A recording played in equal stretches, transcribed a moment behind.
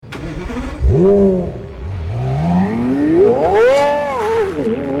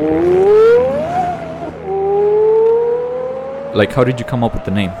Like, how did you come up with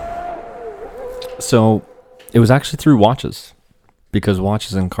the name? So it was actually through watches, because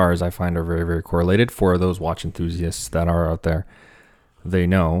watches and cars I find are very, very correlated. For those watch enthusiasts that are out there, they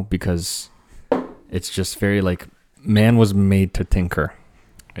know, because it's just very like, man was made to tinker.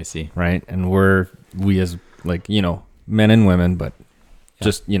 I see. Right. And we as like, men and women, but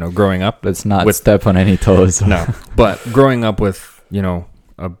just, growing up. Let's not step on any toes. No, but growing up with, a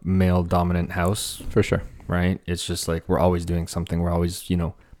male dominant house. For sure. Right. It's just like, we're always doing something. We're always,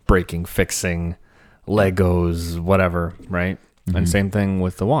 breaking, fixing, Legos, whatever. Right. Mm-hmm. And same thing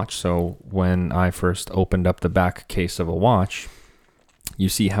with the watch. So when I first opened up the back case of a watch, you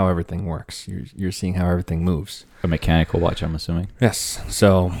see how everything works. You're seeing how everything moves. A mechanical watch, I'm assuming. Yes.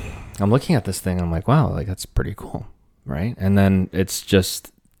 So I'm looking at this thing and I'm like, wow, like that's pretty cool. Right. And then it's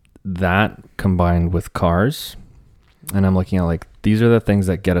just that combined with cars. And I'm looking at like, these are the things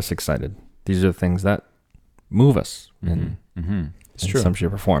that get us excited. These are the things that move us in some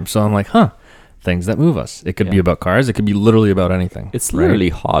shape or form. So I'm like, things that move us. It could be about cars. It could be literally about anything. It's literally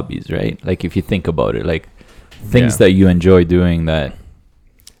hobbies, right? Like if you think about it, like things that you enjoy doing that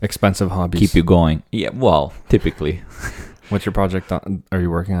expensive hobbies keep you going. Yeah, well, typically. What's your project on? Are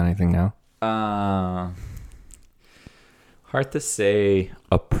you working on anything now? Hard to say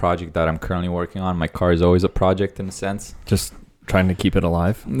a project that I'm currently working on. My car is always a project in a sense. Just trying to keep it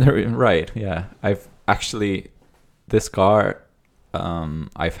alive? Right, yeah. I've actually, this car,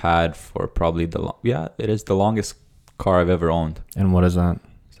 I've had for probably it is the longest car I've ever owned. And what is that?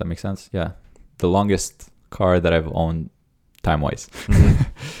 Does that make sense? Yeah. The longest car that I've owned time-wise.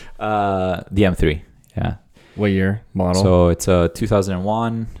 Mm-hmm. The M3, yeah. What year? Model? So it's a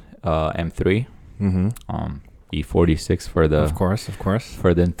 2001 M3. Mm-hmm. E46 for the... Of course.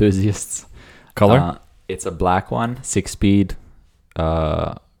 For the enthusiasts. Color? It's a black one, 6-speed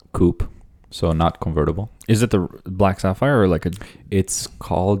coupe. So not convertible. Is it the black sapphire or like a... It's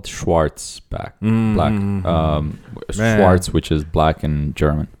called Schwarzback. Black. Schwarz, which is black in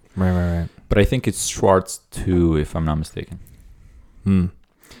German. Right. But I think it's Schwarz 2, if I'm not mistaken.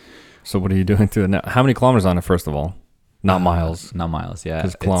 So what are you doing to it now? How many kilometers on it, first of all? Not miles. Not miles, yeah.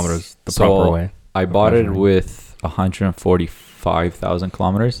 Because kilometers the proper way. I bought it with 145,000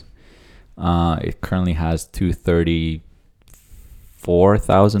 kilometers. It currently has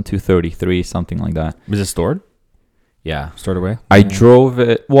 234,000, 233, something like that. Is it stored? Yeah. Stored away? I drove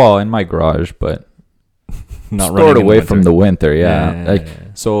it, in my garage, but not stored away from the winter, yeah.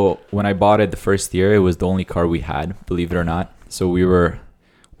 So when I bought it the first year, it was the only car we had, believe it or not. So we were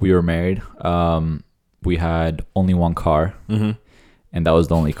married. We had only one car, and that was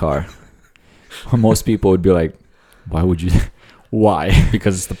the only car. Most people would be like, why would you... Why?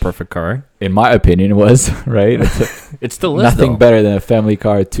 Because it's the perfect car. In my opinion, it was, right? It still is, nothing better than a family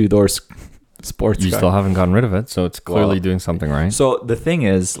car, 2-door sports car. You still haven't gotten rid of it, so it's clearly doing something right. So the thing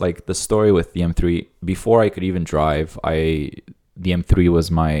is, like the story with the M3, before I could even drive, the M3 was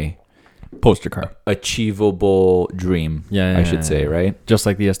my poster car, achievable dream, I should say, right? Just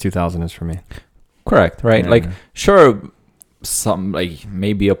like the S2000 is for me. Correct, right? Sure, some like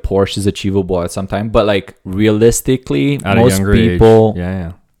maybe a Porsche is achievable at some time, but like realistically, at most people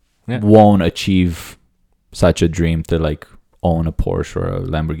won't achieve such a dream to like own a Porsche or a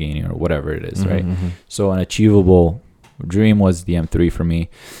Lamborghini or whatever it is, right? So an achievable dream was the M3 for me,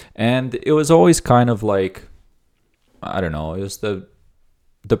 and it was always kind of like, I don't know, it was the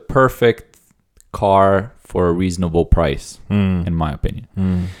perfect car for a reasonable price, in my opinion.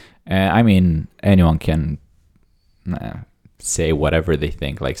 And I mean, anyone can say whatever they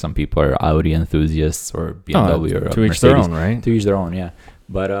think. Like some people are Audi enthusiasts or BMW or to each their own, right? To each their own, yeah.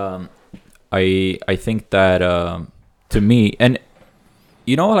 But I think that to me, and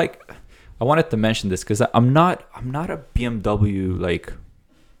like I wanted to mention this because I'm not a BMW like,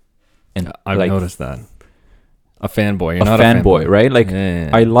 and I've noticed that. A fanboy. You're not a fanboy, right? Like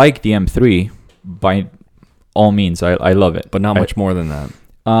I like the M3 by all means. I love it, but not much more than that.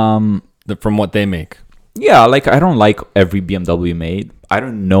 From what they make. Yeah, like I don't like every BMW made. I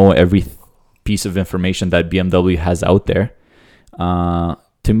don't know every piece of information that BMW has out there.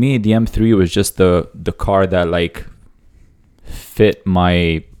 To me, the M3 was just the car that like fit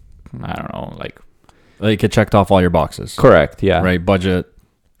my, I don't know, like it checked off all your boxes. Correct. Yeah. Right. Budget,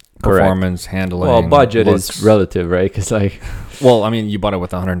 performance, handling. Well, budget looks. Is relative, right? Because like, well, I mean, you bought it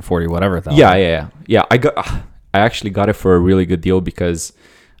with 140 whatever. Yeah. I actually got it for a really good deal because,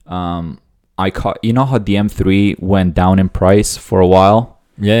 I caught, how the M3 went down in price for a while.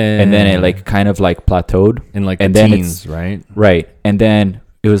 And then it like kind of like plateaued in like and the then teens, right? Right. And then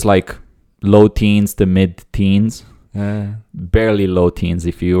it was like low teens to mid teens, Yeah. barely low teens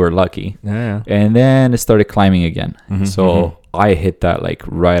if you were lucky. Yeah. And then it started climbing again. Mhm, So I hit that like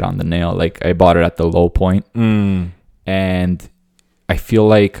right on the nail. Like I bought it at the low point, and I feel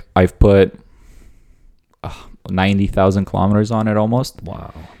like I've put 90,000 kilometers on it almost,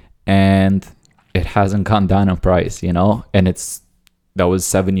 Wow. and it hasn't gone down in price, you know. And that was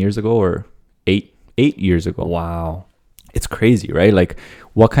 7 years ago or eight years ago. Wow. It's crazy, right? Like,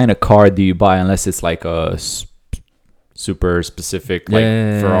 what kind of car do you buy unless it's like a super specific like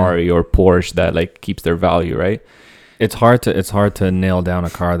Ferrari or Porsche that like keeps their value, right? It's hard to nail down a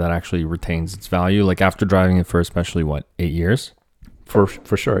car that actually retains its value. Like after driving it for especially 8 years? For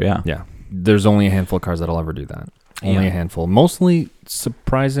sure, yeah. Yeah. There's only a handful of cars that'll ever do that. Only a handful. Mostly,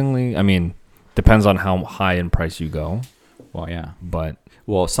 surprisingly, I mean, depends on how high in price you go. Well, yeah. But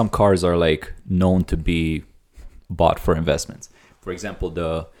some cars are like known to be bought for investments. For example,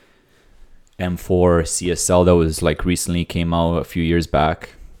 the M4 CSL that was like recently came out a few years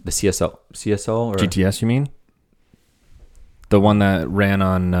back. The CSL or GTS, you mean? The one that ran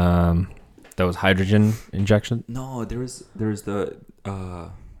on that was hydrogen injection? No, there's the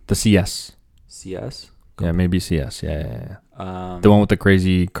CS. CS. Yeah, maybe CS. Yeah. The one with the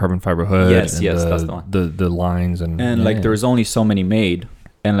crazy carbon fiber hood. Yes, that's the one. The lines and like there was only so many made,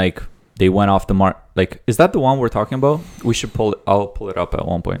 and like they went off the mark. Like, is that the one we're talking about? We should pull it. I'll pull it up at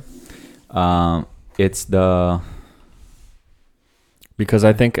one point. It's the because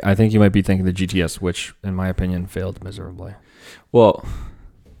I think you might be thinking the GTS, which in my opinion failed miserably. Well,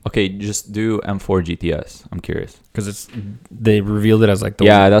 okay, just do M4 GTS. I'm curious because they revealed it as like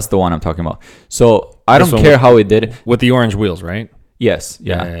that's the one I'm talking about. So I don't care how it did with the orange wheels, right? Yes,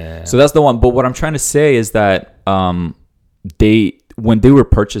 yeah. So that's the one. But what I'm trying to say is that when they were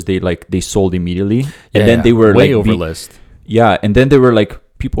purchased, they sold immediately, and then they were way like over list. Yeah, and then they were like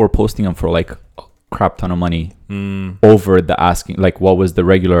people were posting them for like a crap ton of money over the asking, like what was the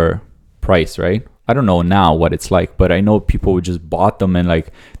regular price, right? I don't know now what it's like, but I know people who just bought them and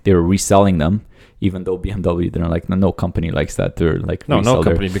like they were reselling them, even though BMW, they're like, no company likes that. They're like, no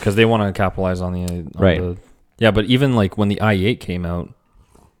company, because they want to capitalize on the right. Yeah, but even like when the i8 came out,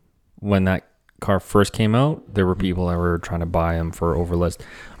 when that car first came out, there were people that were trying to buy them for overlist.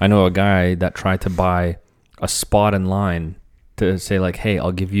 I know a guy that tried to buy a spot in line to say like, hey,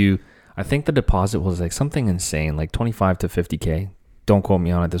 I'll give you, I think the deposit was like something insane, like 25 to 50K. Don't quote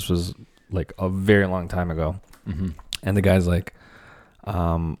me on it. This was like a very long time ago. Mm-hmm. And the guy's like,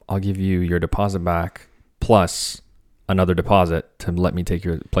 I'll give you your deposit back plus another deposit to let me take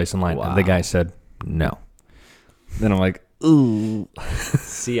your place in line. Wow. And the guy said no. Then I'm like, ooh.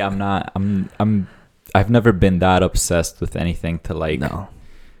 See, I've never been that obsessed with anything to like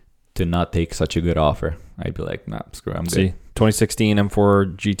to not take such a good offer. I'd be like, nah, screw it, I'm good. 2016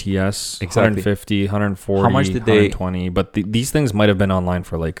 M4 GTS, exactly. 150, 140, how much did 120. But these things might have been online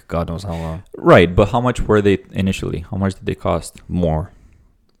for like God knows how long. Right, but how much were they initially? How much did they cost? More.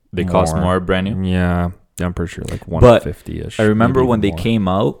 They cost more brand new? Yeah, I'm pretty sure like 150-ish. I remember when they came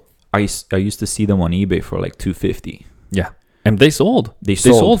out, I used to see them on eBay for like 250. Yeah. And they sold. They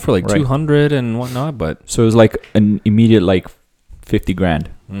sold for like 200 and whatnot, but so it was like an immediate like 50 grand,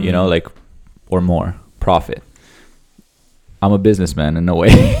 you know, like or more profit. I'm a businessman in no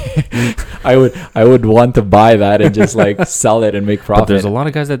way. I would want to buy that and just like sell it and make profit. But there's a lot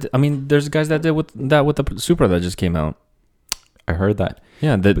of guys there's guys that did with the Supra that just came out. I heard that.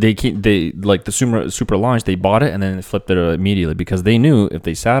 Yeah, they like the Supra launch, they bought it and then flipped it immediately because they knew if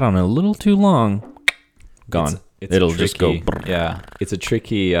they sat on it a little too long, gone. It'll just go. Yeah, it's a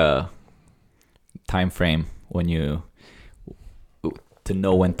tricky time frame when you to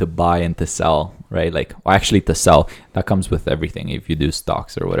know when to buy and to sell, right? Like, actually, to sell that comes with everything. If you do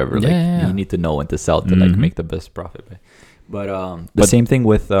stocks or whatever, you need to know when to sell to like make the best profit. But the same thing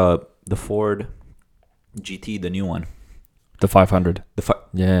with the Ford GT, the new one, the 500.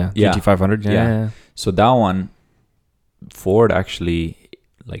 GT 500. Yeah. So that one, Ford actually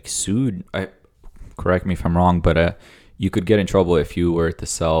like sued. Correct me if I'm wrong, but you could get in trouble if you were to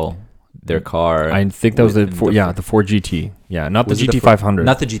sell their car. I think that was the Ford GT. Yeah, not the GT 500.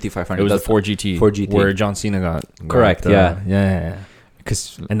 Not the GT 500. It was the Ford GT. Ford GT. Where John Cena got. Correct, yeah.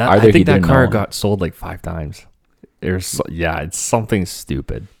 Because I think that car got sold like 5 times. It's something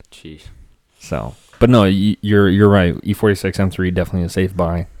stupid. Jeez. So, but no, you're right. E46 M3 definitely a safe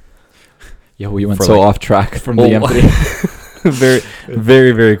buy. Yeah, we went so off track from the M3. Very,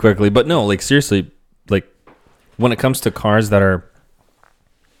 very, very quickly. But no, like seriously, like when it comes to cars that are,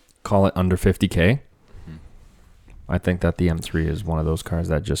 call it under 50K, I think that the M3 is one of those cars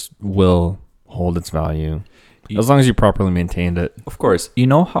that just will hold its value. as long as you properly maintained it. Of course. You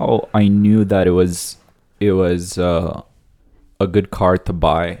know how I knew that it was a good car to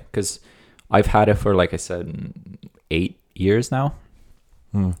buy? Because I've had it for, like I said, 8 years now.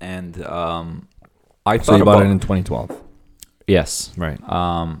 And I thought So you bought about it in 2012. Yes. Right.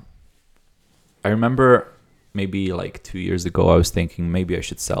 I remember maybe like 2 years ago, I was thinking maybe I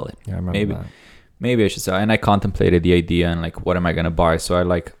should sell it. Yeah, I remember that. Maybe I should sell it. And I contemplated the idea and like, what am I going to buy? So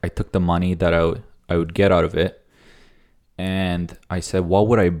I took the money that I would get out of it. And I said, what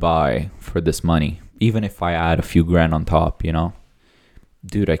would I buy for this money? Even if I add a few grand on top, you know?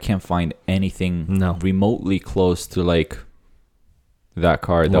 Dude, I can't find anything remotely close to like that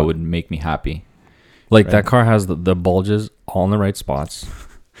car that would make me happy. Like that car has the bulges all in the right spots.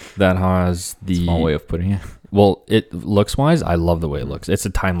 That has the Small way of putting it. Well, it looks wise, I love the way it looks. It's a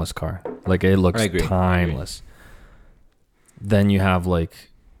timeless car. Like it looks timeless. Then you have like,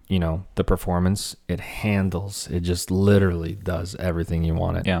 you know, the performance. It handles. It just literally does everything you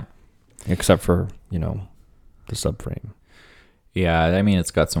want it. Yeah. Except for, you know, the subframe. Yeah, I mean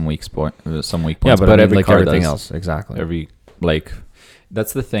it's got some weak points. Yeah, but I mean, every like car everything does. else, exactly.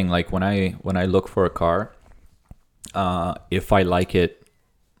 That's the thing. Like when I look for a car, if I like it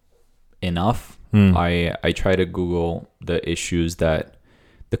enough, I try to Google the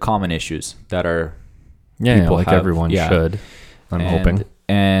common issues that are people like have. everyone should. I'm hoping.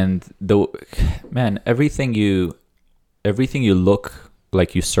 And everything you look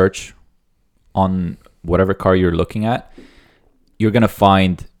like, you search on whatever car you're looking at, you're gonna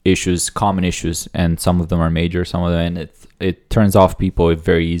find common issues, and some of them are major, some of them, and it turns off people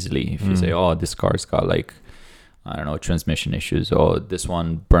very easily. If you say, oh, this car's got like, I don't know, transmission issues, or this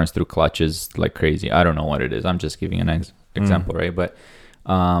one burns through clutches like crazy. I don't know what it is. I'm just giving an example, right? But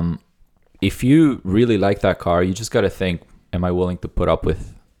if you really like that car, you just got to think, am I willing to put up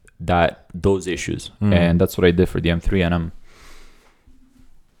with those issues? And that's what I did for the M3, and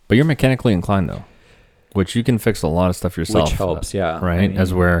But you're mechanically inclined though, which you can fix a lot of stuff yourself. Which helps, yeah. Right? I mean,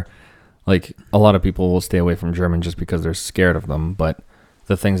 As where, like, a lot of people will stay away from German just because they're scared of them, but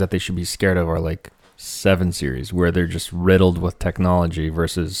the things that they should be scared of are like 7 Series, where they're just riddled with technology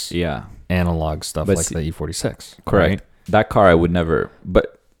versus analog stuff like the E46. Correct. Right? That car I would never,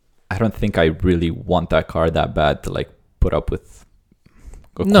 but I don't think I really want that car that bad to like put up with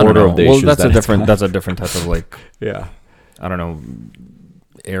a quarter of the issues. That's a different type of like, yeah, I don't know,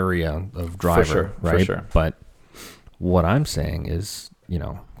 area of driver, right? For sure. But what I'm saying is, you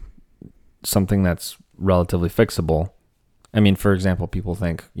know, something that's relatively fixable. I mean, for example, people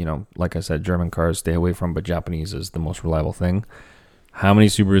think, you know, like I said, German cars stay away from, but Japanese is the most reliable thing. How many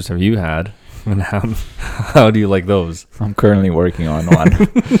Subarus have you had? And how do you like those? I'm currently working on one.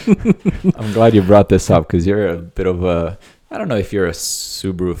 I'm glad you brought this up because you're a bit of I don't know if you're a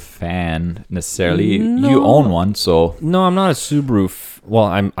Subaru fan necessarily. No. You own one, so. No, I'm not a Subaru. Well,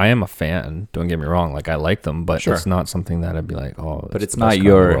 I am a fan. Don't get me wrong. Like, I like them, but it's not something that I'd be like, oh, but it's not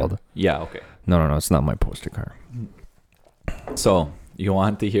your world. Yeah, okay. No. It's not my poster car. So, you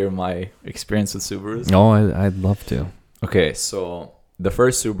want to hear my experience with Subarus? No, I'd love to. Okay, so the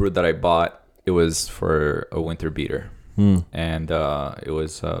first Subaru that I bought, it was for a winter beater. And it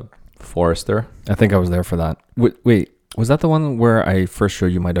was a Forester. I think I was there for that. Wait, was that the one where I first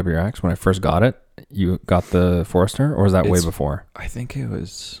showed you my WRX when I first got it? You got the Forester, or was that way before? I think it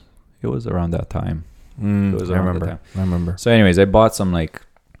was around that time. I remember. So anyways, I bought some like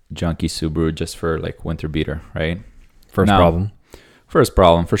junky Subaru just for like winter beater, right? First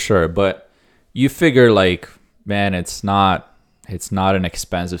problem for sure. But you figure like, man, it's not an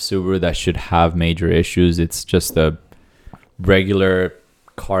expensive Subaru that should have major issues. It's just a regular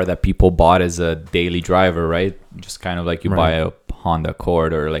car that people bought as a daily driver, right? Just kind of like you buy a Honda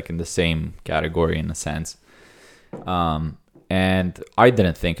Accord, or like in the same category in a sense. And I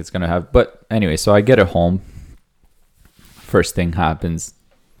didn't think it's gonna have, but anyway, so I get it home. First thing happens,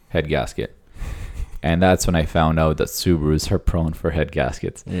 head gasket. And that's when I found out that Subarus are prone for head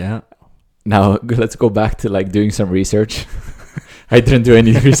gaskets. Yeah. Now let's go back to like doing some research. I didn't do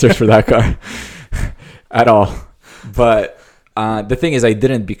any research for that car at all. But the thing is, I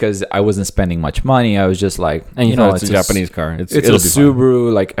didn't because I wasn't spending much money. I was just like, and you know, it's a Japanese car. It's a Subaru.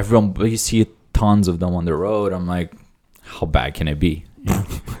 Fine. Like everyone, you see tons of them on the road. I'm like, how bad can it be?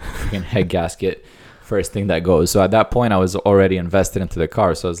 Freaking head gasket, first thing that goes. So at that point, I was already invested into the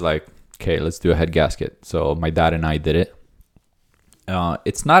car. So I was like, okay, let's do a head gasket. So my dad and I did it.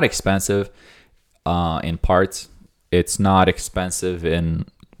 It's not expensive in parts. It's not expensive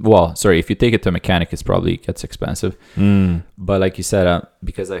if you take it to a mechanic, it probably gets expensive. But like you said,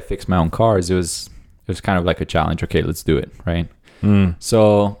 because I fixed my own cars, it was kind of like a challenge. Okay, let's do it, right?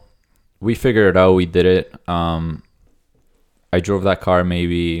 So we figured it out. We did it. I drove that car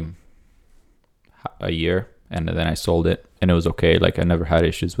maybe a year, and then I sold it, and it was okay. Like I never had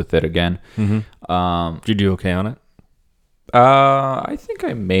issues with it again. Did you do okay on it? I think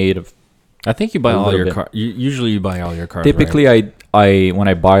I made. I think you buy A all little your bit. car. Usually, you buy all your cars. Typically, right? I when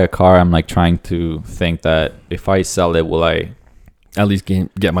I buy a car, I'm like trying to think that if I sell it, will I at least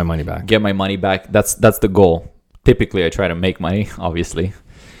get my money back. get my money back? That's the goal. Typically, I try to make money, obviously,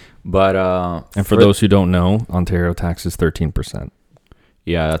 but And for those who don't know, Ontario tax is 13%.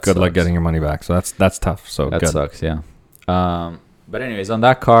 yeah, that Good luck sucks. getting your money back. So that's tough. So That good. sucks, yeah. But anyways, on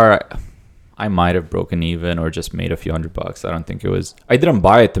that car, I might have broken even or just made a few $100. I don't think it was. I didn't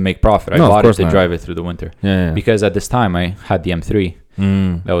buy it to make profit. I No, of bought it course to not. drive it through the winter Yeah. because at this time I had the M3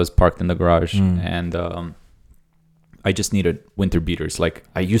 that was parked in the garage, and I just needed winter beaters. Like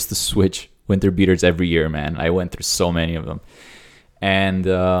I used to switch winter beaters every year, man. I went through so many of them. And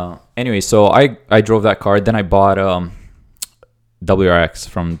anyway, so I drove that car. Then I bought WRX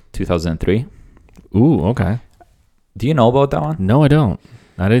from 2003. Ooh, okay. Do you know about that one? No, I don't.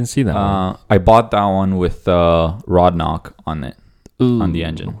 I didn't see that one. I bought that one with rod knock on it, on the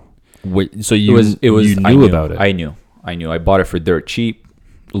engine. Wait, so you You knew about it? I knew. I bought it for dirt cheap,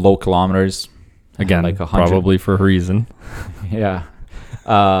 low kilometers. Again, like 100. probably for a reason. Yeah.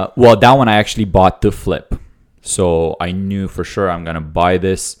 Well, that one I actually bought to flip. So I knew for sure I'm going to buy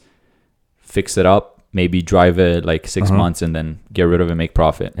this, fix it up, maybe drive it like 6 months and then get rid of it, make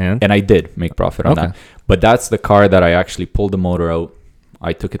profit. And I did make profit on that. But that's the car that I actually pulled the motor out.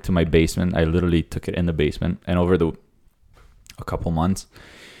 I took it to my basement. I literally took it in the basement. And over a couple months,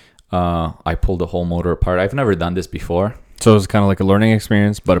 I pulled the whole motor apart. I've never done this before. So it's kind of like a learning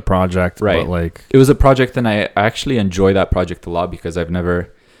experience, but a project. Right. But like It was a project, and I actually enjoy that project a lot because I've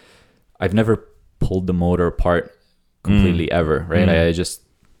never pulled the motor apart completely ever. Right. I just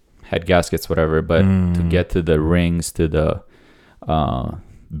had gaskets, whatever. But to get to the rings, to the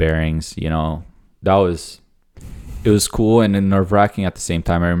bearings, it was cool and nerve wracking at the same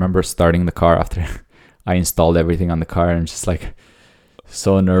time. I remember starting the car after I installed everything on the car, and just like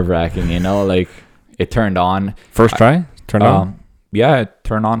so nerve wracking, like it turned on. first try, turned on. Yeah, it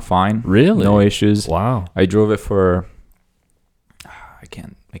turned on fine. Really? No issues. Wow. I drove it for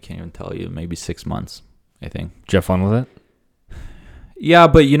I can't even tell you, maybe 6 months, I think. Did you have fun with it? Yeah,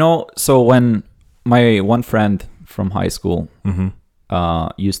 but so when my one friend from high school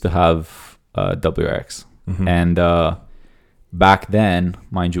used to have a WRX, and back then,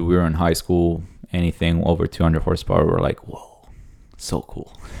 mind you, we were in high school. Anything over 200 horsepower, we're like, whoa, so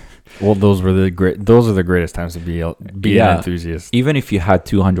cool. Well, those are the greatest times to be an enthusiast. Even if you had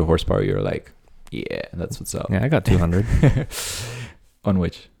 200 horsepower, you're like, yeah, that's what's up. Yeah, I got 200. On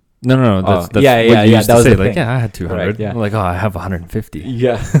which? No. That's what yeah. you used That to was say. the Like, thing. yeah, I had 200. Right, yeah. I'm like, oh, I have 150.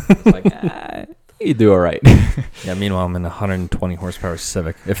 Yeah. Like, you do all right. Yeah. Meanwhile, I'm in a 120 horsepower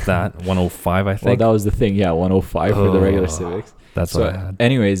Civic, if that 105, I Well, think. that was the thing. Yeah, 105 for the regular Civics. That's what I had.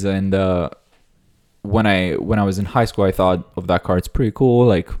 Anyways, and when I was in high school, I thought of that car. It's pretty cool.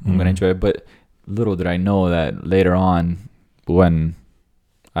 Like I'm gonna enjoy it. But little did I know that later on, when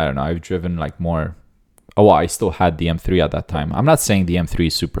I don't know, I've driven like more. Oh, well, I still had the M3 at that time. I'm not saying the M3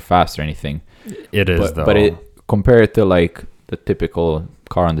 is super fast or anything. It is, though. But it compared to like the typical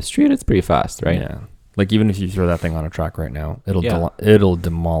car on the street, it's pretty fast, right? Yeah. Like even if you throw that thing on a track right now, it'll Yeah. it'll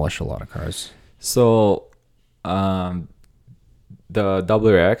demolish a lot of cars. So, the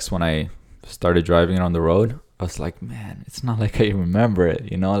WRX, when I started driving it on the road, I was like, man, it's not like I remember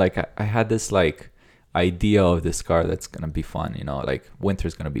it. Like I had this like idea of this car that's gonna be fun. Like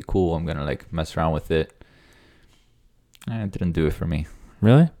winter's gonna be cool. I'm gonna like mess around with it. It didn't do it for me.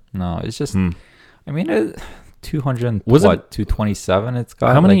 Really? No, it's just. I mean, 200. Was what? it 227? It's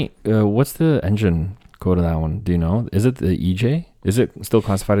got. how many? What's the engine code of that one? Do you know? Is it the EJ? Is it still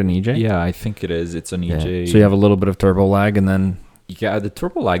classified an EJ? Yeah, I think it is. It's an EJ. So you have a little bit of turbo lag, and then Yeah, the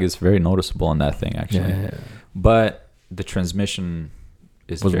turbo lag is very noticeable on that thing actually. But the transmission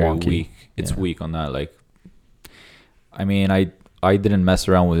is Was very wonky. weak. It's Yeah. weak on that. Like, I mean, I didn't mess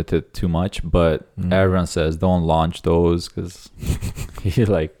around with it too much, but everyone says don't launch those because you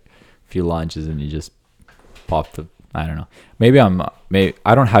like a few launches and you just pop the. I don't know. Maybe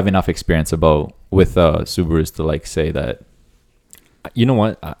I don't have enough experience with Subarus to like say that. you know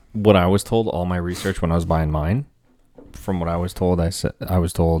what? What I was told, all my research when I was buying mine, from what I was told, I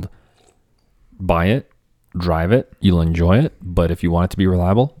was told, buy it, drive it, you'll enjoy it, but if you want it to be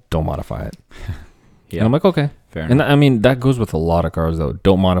reliable, don't modify it. Yeah, And I'm like, okay. fair And enough. I mean, that goes with a lot of cars, though.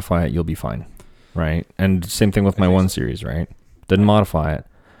 Don't modify it, you'll be fine. Right? And same thing with my 1 Series, right? Didn't modify it.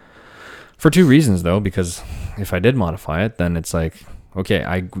 For 2 reasons, though, because if I did modify it, then it's like okay,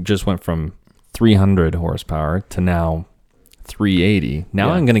 I just went from 300 horsepower to now 380. Now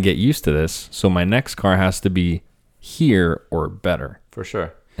Yeah. I'm going to get used to this. So my next car has to be here or better. For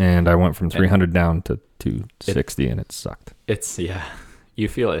sure. And I went from 300 down to 260 and it sucked. It's, yeah, you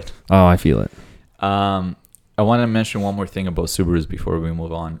feel it. Oh, I feel it. I want to mention one more thing about Subarus before we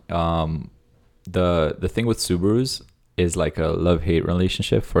move on. The thing with Subarus is like a love-hate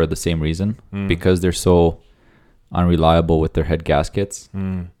relationship for the same reason. Because they're so unreliable with their head gaskets.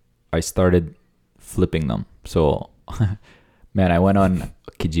 I started flipping them. So, man, I went on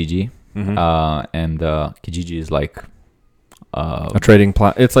Kijiji, and Kijiji is like a trading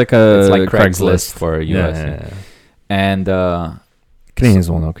it's like a it's like Craigslist for US. Yeah. And Canadians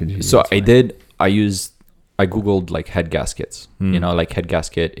will know Kijiji. so I googled like head gaskets, you know, like head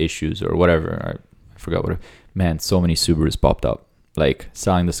gasket issues or whatever. I forgot what. Man, so many Subarus popped up. Like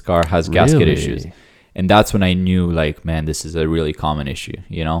selling this car has gasket Really? issues, and that's when I knew, like, man, this is a really common issue.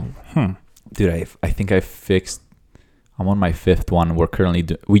 You know, dude, I think I fixed. I'm on my 5th one. We're currently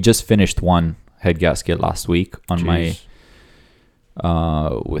we just finished one head gasket last week on Jeez.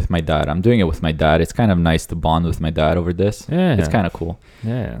 with my dad. I'm doing it with my dad. It's kind of nice to bond with my dad over this. Yeah. It's kind of cool.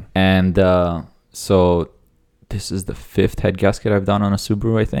 Yeah. And so this is the 5th head gasket I've done on a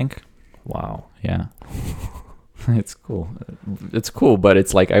Subaru, I think. Wow. Yeah. It's cool. It's cool, but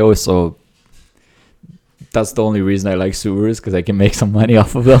it's like I also... That's the only reason I like Subarus, because I can make some money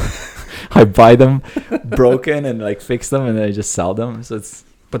off of them. I buy them broken and like fix them, and then I just sell them. So it's...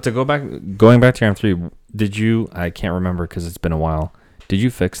 But to going back to your M3, did you, I can't remember because it's been a while, did you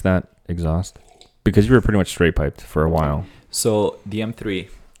fix that exhaust? Because you were pretty much straight piped for a while. So the M3,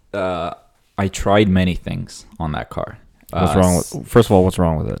 I tried many things on that car. What's wrong with, first of all, what's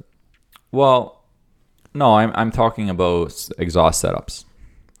wrong with it? Well, no, I'm talking about exhaust setups.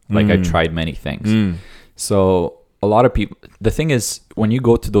 Like I tried many things. So a lot of people, the thing is, when you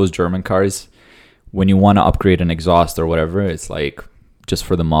go to those German cars, when you want to upgrade an exhaust or whatever, it's like just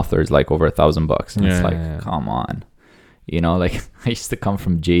for the muffler, it's like over $1,000. And it's like, come on. You know, like I used to come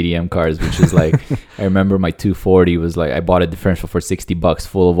from JDM cars, which is like, I remember my 240 was like, I bought a differential for $60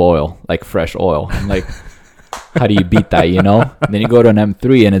 full of oil, like fresh oil. I'm like, how do you beat that, you know? And then you go to an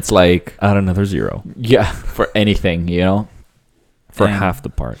M3 and it's like, Add another zero. yeah, for anything, you know? For And, half the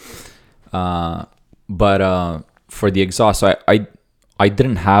part. But for the exhaust, so I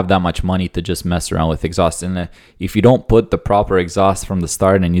didn't have that much money to just mess around with exhaust. And if you don't put the proper exhaust from the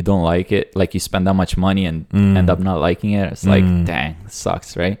start and you don't like it, like you spend that much money and end up not liking it, it's like, dang, it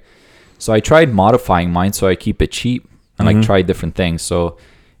sucks, right? So I tried modifying mine so I keep it cheap and like try different things. So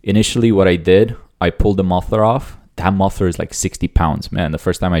initially what I did, I pulled the muffler off. That muffler is like 60 pounds, man. The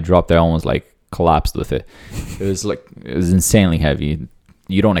first time I dropped it, I almost like collapsed with it. It was insanely heavy.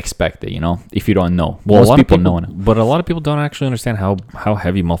 You don't expect it, you know, if you don't know. Well, Most people know it. But a lot of people don't actually understand how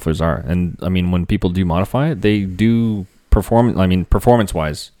heavy mufflers are. And I mean, when people do modify it, they do perform. I mean,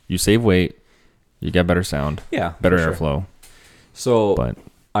 performance-wise, you save weight, you get better sound, Yeah, better for sure. airflow. So But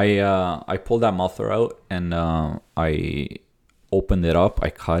I pulled that muffler out and I opened it up. I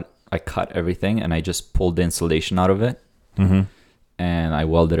cut everything and I just pulled the insulation out of it and I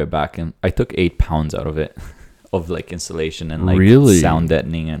welded it back. And I took 8 pounds out of it. Of like insulation and like Really? sound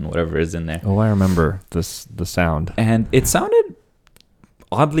deadening and whatever is in there. oh, I remember the sound. And it sounded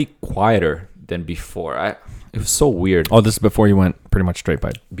oddly quieter than before. It was so weird. Oh, this is before you went pretty much straight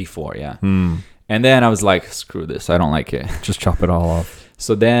pipe. Before, yeah. And then I was like, screw this, I don't like it. Just chop it all off.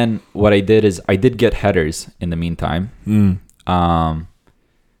 So then what I did is I did get headers in the meantime.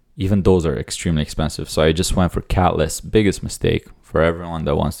 Even those are extremely expensive. So I just went for catless. Biggest mistake for everyone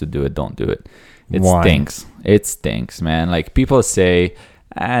that wants to do it. Don't do it. It Why? stinks. It stinks, man. Like people say,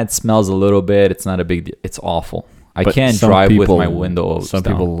 it smells a little bit. It's not a big deal. It's awful. I But can't some drive with people- my windows Some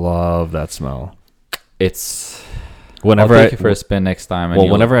down. people love that smell. It's... Whenever I'll take you for a spin next time. And well,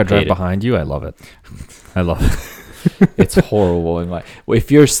 you'll whenever I drive hate it. behind you, I love it. I love it. It's horrible. And like,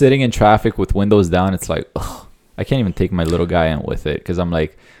 if you're sitting in traffic with windows down, it's like, ugh, I can't even take my little guy in with it because I'm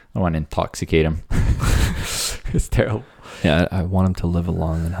like, I don't want to intoxicate him. It's terrible. Yeah, I want him to live a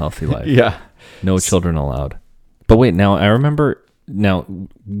long and healthy life. Yeah. No children allowed. But wait, now I remember. Now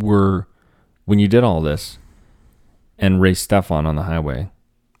when you did all this and raced Stefan on the highway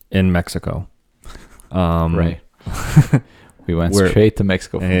in Mexico, Right. We went Where- straight to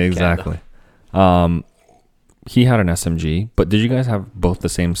Mexico. From exactly. Canada. He had an SMG, but did you guys have both the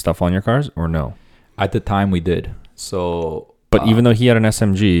same stuff on your cars or no? At the time, we did. So, But even though he had an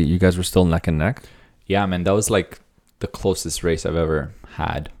SMG, you guys were still neck and neck. yeah, man, that was like the closest race I've ever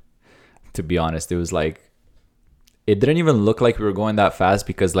had. To be honest, it was like it didn't even look like we were going that fast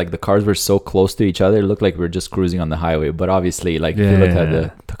because like the cars were so close to each other. It looked like we were just cruising on the highway. But obviously, like if you looked at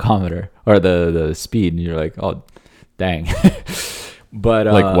the tachometer or the speed, and you're like, oh, dang. But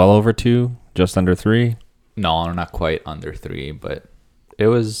like well over 2, just under 3. No, not quite under 3, but it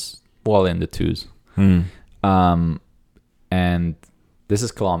was well in the 2s. And this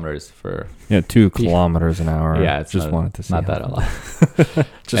is kilometers for 2 kilometers an hour. Yeah, it's just not, wanted to see not that a lot.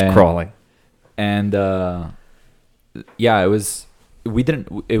 just crawling. And yeah, it was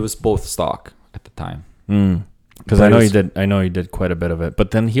both stock at the time. Because I know he did quite a bit of it,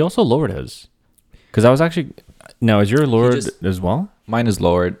 but then he also lowered his. Because I was actually, now is your lowered as well? Mine is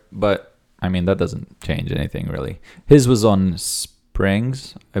lowered, but I mean that doesn't change anything really. His was on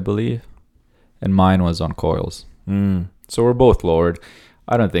springs, I believe, and mine was on coils. So we're both lowered.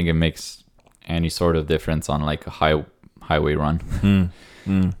 I don't think it makes any sort of difference on like a highway run.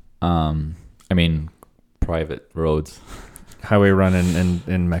 I mean, private roads, highway run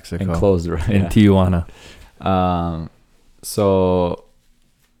in Mexico, enclosed in Tijuana. So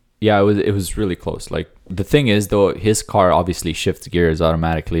yeah, it was really close. Like the thing is though, his car obviously shifts gears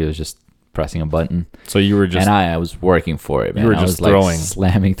automatically. It was just pressing a button. So you were just, and I was working for it, man. You were just throwing, like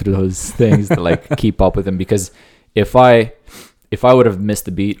slamming through those things to like keep up with him, because if I would have missed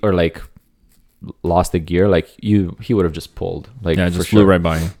the beat or like lost the gear, like he would have just pulled. Like just flew right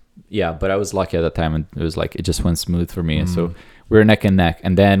by you. Yeah, but I was lucky at that time, and it was like it just went smooth for me. And so we were neck and neck.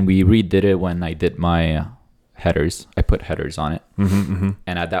 And then we redid it when I did my headers. I put headers on it, and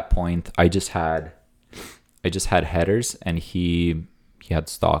at that point, I just had headers, and he had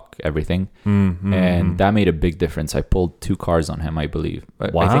stock everything, and that made a big difference. I pulled 2 cars on him, I believe.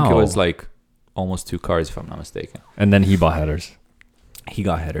 Wow. I think it was like almost 2 cars, if I'm not mistaken. And then he bought headers. He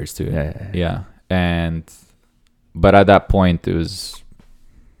got headers too. Yeah. But at that point, it was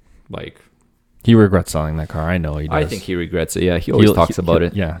like, he regrets selling that car. I know he does. I think he regrets it. Yeah, he always talks about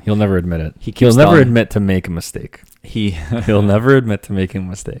it. Yeah, he'll never admit it. He'll never admit to make a mistake. He'll never admit to making a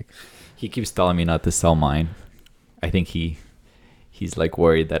mistake. He keeps telling me not to sell mine. I think he's like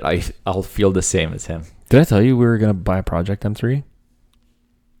worried that I'll feel the same as him. Did I tell you we were gonna buy a Project M3?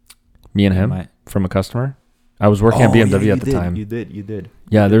 Me and him from a customer. I was working at BMW at the time. You did.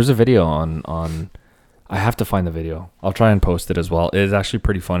 Yeah, there's a video on. I have to find the video. I'll try and post it as well. It is actually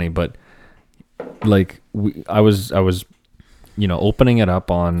pretty funny, but like I was opening it up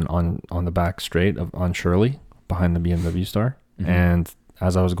on the back straight on Shirley behind the BMW store, and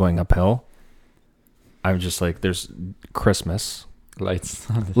as I was going uphill, I was just like, there's Christmas lights,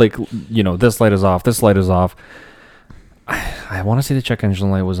 like this light is off, this light is off. I want to say the check engine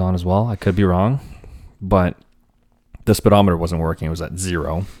light was on as well. I could be wrong, but the speedometer wasn't working. It was at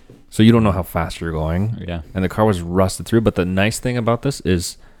 0. So you don't know how fast you're going. Yeah. And the car was rusted through. But the nice thing about this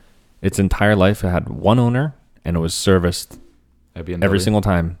is its entire life, it had one owner, and it was serviced every single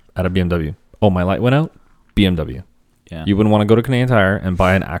time at a BMW. Oh, my light went out? BMW. Yeah. You wouldn't want to go to Canadian Tire and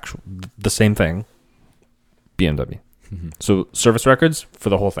buy the same thing. BMW. So service records for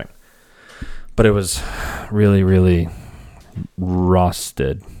the whole thing. But it was really, really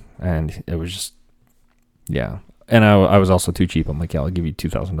rusted. And it was just, yeah. And I was also too cheap. I'm like, yeah, I'll give you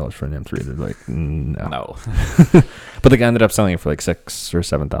 $2,000 for an M3. They're like, no. But the guy ended up selling it for like $6,000 or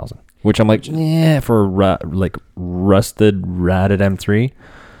 $7,000, which I'm like, yeah, for like rusted, ratted M3.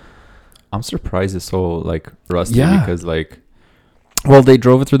 I'm surprised it's so like rusty because like, well, they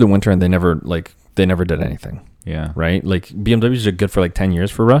drove it through the winter and they never did anything. Yeah. Right. Like BMWs are good for like 10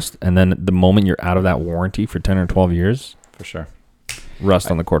 years for rust, and then the moment you're out of that warranty for 10 or 12 years, for sure, rust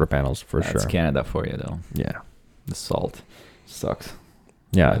on the quarter panels for sure. That's Canada for you though. Yeah. The salt sucks.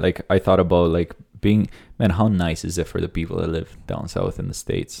 Yeah. Like I thought about like man, how nice is it for the people that live down south in the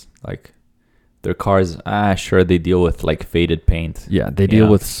States? Like their cars, sure, they deal with like faded paint. Yeah, they deal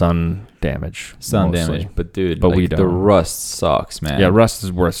with sun damage. Damage. But dude, like, we don't. The rust sucks, man. Yeah, rust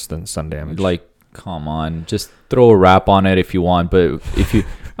is worse than sun damage. Like, come on, just throw a wrap on it if you want. But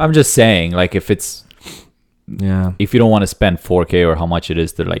I'm just saying, like if you don't want to spend $4,000 or how much it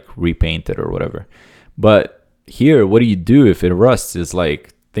is to like repaint it or whatever. But here, what do you do if it rusts? Is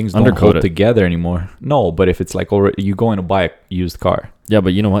like things don't hold together anymore. No, but if it's like already you going to buy a used car. Yeah,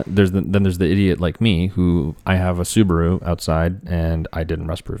 but you know what? There's the idiot like me who I have a Subaru outside and I didn't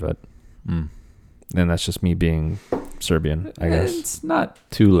rust proof it. And that's just me being Serbian, I guess. It's not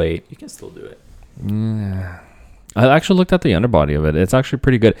too late. You can still do it. Yeah. I actually looked at the underbody of it. It's actually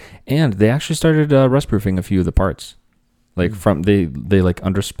pretty good, and they actually started rust proofing a few of the parts. Like from they like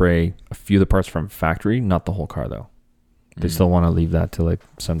underspray a few of the parts from factory, not the whole car though. They still want to leave that to like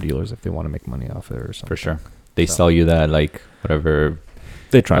some dealers if they want to make money off it or something. For sure, they sell you that like whatever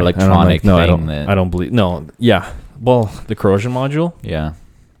they try electronic thing. I don't believe. No, yeah, Well, the corrosion module. Yeah.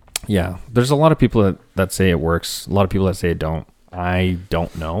 Yeah, there's a lot of people that say it works. A lot of people that say it don't. I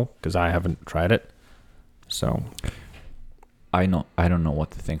don't know because I haven't tried it. So I don't know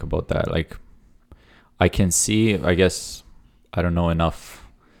what to think about that. Like, I can see, I guess, I don't know enough.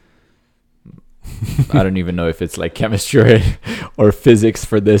 I don't even know if it's like chemistry or physics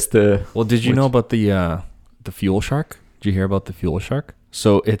for this to. Well, did you know about the fuel shark? Did you hear about the fuel shark?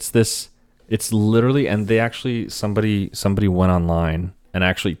 So it's literally, and they actually, somebody went online and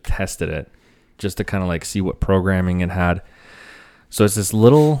actually tested it just to kind of like see what programming it had. So it's this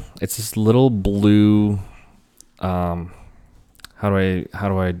little blue, how do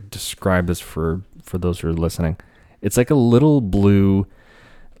I describe this for those who are listening? It's like a little blue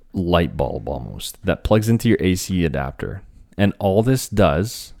light bulb almost that plugs into your AC adapter. And all this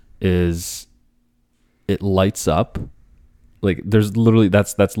does is it lights up. Like there's literally,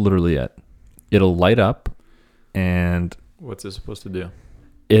 that's literally it. It'll light up, and what's it supposed to do?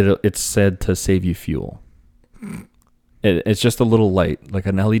 It's said to save you fuel. It's just a little light, like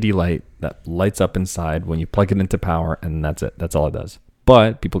an LED light that lights up inside when you plug it into power, and that's it. That's all it does.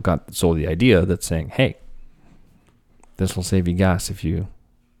 But people got sold the idea that's saying, hey, this will save you gas if you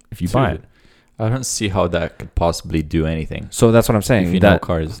buy it. I don't see how that could possibly do anything. So that's what I'm saying. If you know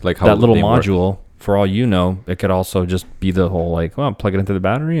cars, like how that little they module, work. For all you know, it could also just be the whole like, well, plug it into the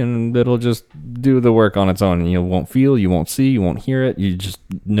battery and it'll just do the work on its own. And you won't feel, you won't see, you won't hear it. You just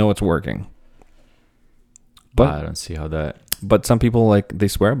know it's working. But I don't see how that. But some people, like, they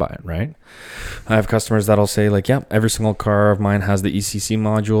swear by it, right? I have customers that'll say, like, yeah, every single car of mine has the ECC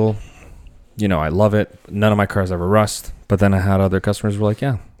module. You know, I love it. None of my cars ever rust. But then I had other customers who were like,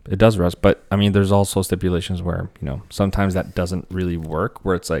 yeah, it does rust. But, I mean, there's also stipulations where, you know, sometimes that doesn't really work,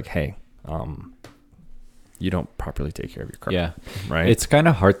 where it's like, hey, you don't properly take care of your car. Yeah. Right? It's kind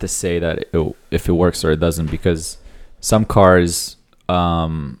of hard to say that if it works or it doesn't, because some cars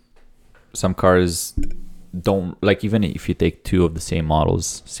don't, like, even if you take two of the same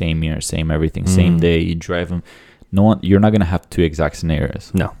models, same year, same everything, same day, you drive them, you're not going to have two exact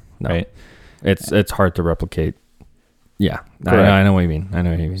scenarios. No. Right? It's hard to replicate. Yeah. I know what you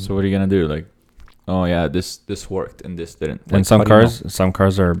mean. So what are you going to do? Like, oh yeah, this worked and this didn't. Like, and some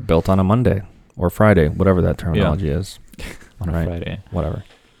cars are built on a Monday or Friday, whatever that terminology is. On a Friday. Whatever.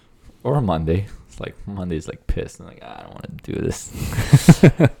 Or a Monday. It's like Monday's like pissed and like, I don't want to do this.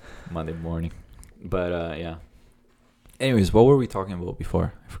 Monday morning. But yeah. Anyways, what were we talking about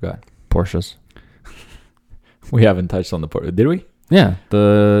before? I forgot. Porsches. We haven't touched on the Porsche. Did we? Yeah,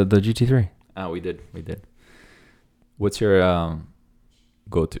 the GT3. We did. What's your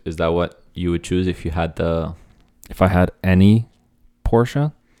go-to? Is that what you would choose if you had the... If I had any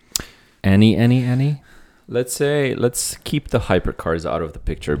Porsche? Any? Let's keep the hypercars out of the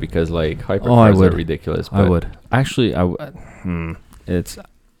picture, because like hypercars are ridiculous. But I would. Actually, it's...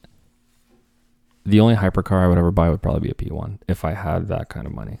 The only hypercar I would ever buy would probably be a P1 if I had that kind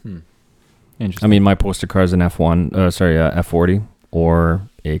of money. Interesting. I mean, my poster car is an F40 or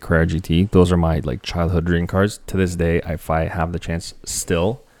a Carrera GT. Those are my like childhood dream cars. To this day, if I have the chance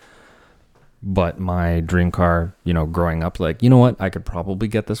still. But my dream car, you know, growing up, like, you know what? I could probably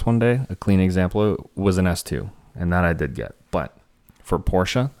get this one day. A clean example was an S2, and that I did get. But for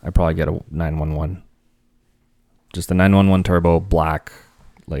Porsche, I'd probably get a 911. Just a 911 turbo, black,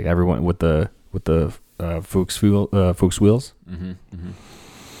 like everyone with the Fuchs wheels.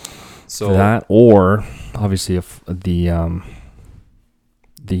 So that, or obviously if the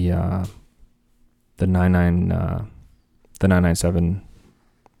 997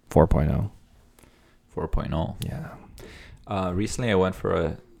 4.0. 4.0. Yeah. Recently I went for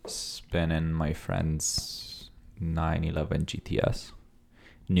a spin in my friend's 911 GTS.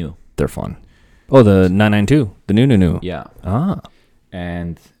 New. They're fun. Oh, the 992, the new. Yeah.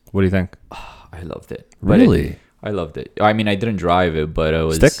 And what do you think? I loved it. Really? I loved it. I mean, I didn't drive it, but it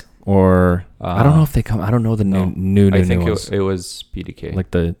was stick or I don't know if they come. I don't know the new. I think ones. it was PDK, like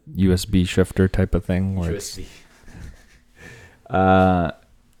the USB shifter type of thing. Where USB.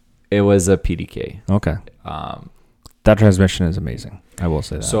 It was a PDK. Okay. That transmission is amazing. I will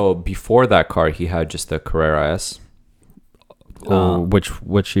say that. So before that car, he had just a Carrera S.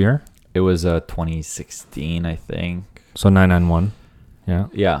 Which year? It was a 2016, I think. So 991. Yeah.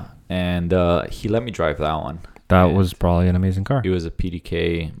 Yeah, and he let me drive that one. That was probably an amazing car. It was a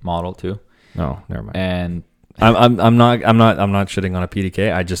PDK model too. No, never mind. And I'm not shitting on a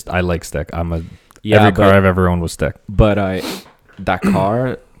PDK. I like stick. Every car I've ever owned was stick. But that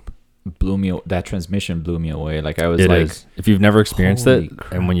car blew me. That transmission blew me away. Like I was if you've never experienced it,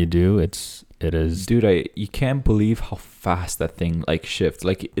 crap. and when you do, it is. Dude, you can't believe how fast that thing like shifts.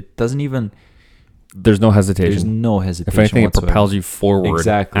 Like it doesn't even. there's no hesitation. There's no hesitation. If anything, whatsoever. it propels you forward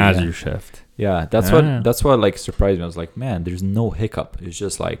Exactly, as yeah. you shift. Yeah, that's what like surprised me. I was like, man, there's no hiccup. It's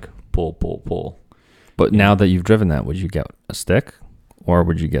just like pull, pull, pull. But now that you've driven that, would you get a stick or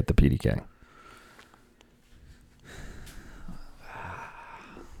would you get the PDK?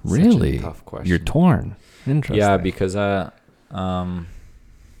 Really? Such a tough question. You're torn. Interesting. Yeah, because I don't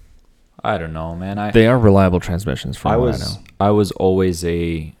know, man. They are reliable transmissions from what I know. I was always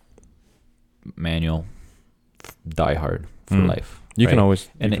a manual diehard for life. You right? can always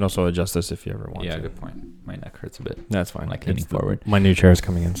And you can also adjust this if you ever want Yeah, to. good point. My neck hurts a bit. That's fine. I'm like leaning It's forward. My new chair is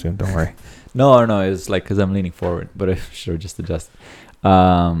coming in soon. Don't worry. No, it's like because I'm leaning forward, but I should just adjust.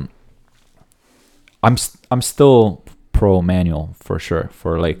 I'm still pro manual for sure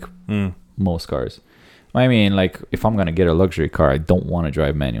for like most cars. I mean, like if I'm gonna get a luxury car, I don't want to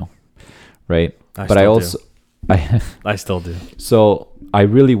drive manual, right? I still do. So I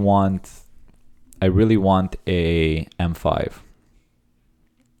really want a M5.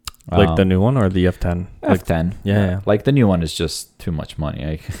 Like the new one or the F10? F10. Yeah. Like the new one is just too much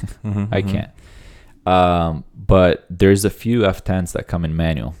money. I can't. But there's a few F10s that come in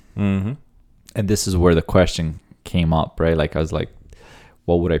manual. Mm-hmm. And this is where the question came up, right? Like I was like,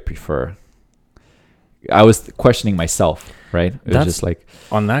 what would I prefer? I was questioning myself, right? It was just like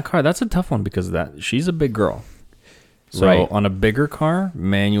on that car, that's a tough one because she's a big girl. So Right. on a bigger car,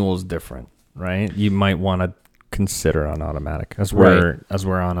 manual is different, right? You might want to consider an automatic as we're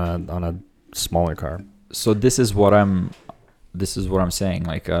on a smaller car. So this is what I'm saying.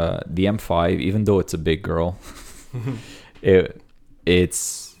 Like the M5, even though it's a big girl, it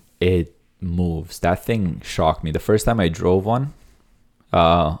moves. That thing shocked me. The first time I drove one,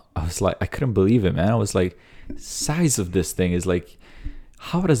 I was like, I couldn't believe it, man. I was like, size of this thing is like,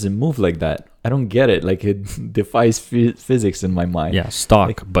 how does it move like that? I don't get it. Like it defies physics in my mind. Yeah, stock,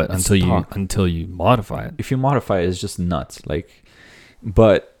 Like, but it's until you modify it. If you modify it, it's just nuts. Like,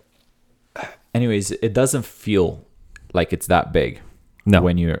 but anyways, it doesn't feel like it's that big. No.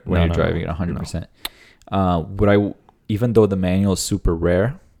 When you're driving it 100%. Would I, even though the manual is super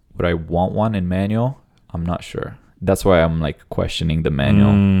rare, would I want one in manual? I'm not sure. That's why I'm like questioning the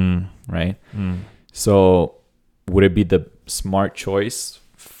manual, right? So would it be the smart choice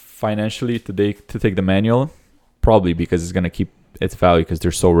financially to take the manual? Probably, because it's going to keep its value because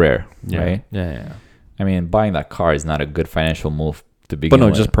they're so rare, right? Yeah. I mean, buying that car is not a good financial move to begin with. But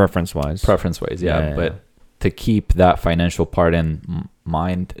no, just preference-wise. Preference-wise, yeah. But to keep that financial part in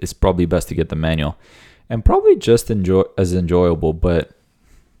mind, it's probably best to get the manual. And probably just as enjoyable, but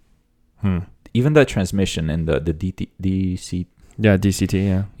even the transmission in the DC... Yeah,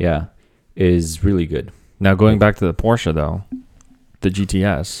 DCT, Yeah, is really good. Now, going back to the Porsche, though, the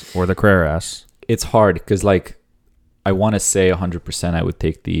GTS or the Carrera S. It's hard because, like, I want to say 100% I would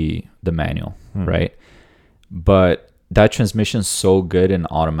take the manual, right? But that transmission's so good in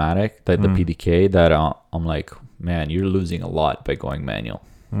automatic, that the PDK, that I'm like, man, you're losing a lot by going manual.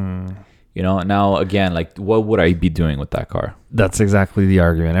 You know, now, again, like, what would I be doing with that car? That's exactly the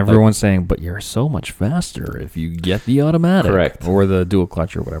argument. Everyone's saying, but you're so much faster if you get the automatic. Correct. Or the dual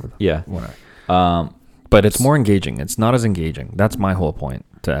clutch or whatever. Yeah. Whatever. But it's more engaging. It's not as engaging. That's my whole point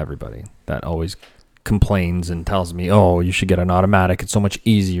to everybody that always complains and tells me, oh, you should get an automatic. It's so much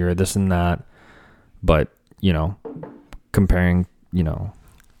easier, this and that. But, you know, comparing, you know.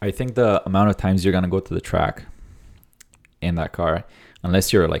 I think the amount of times you're going to go to the track in that car,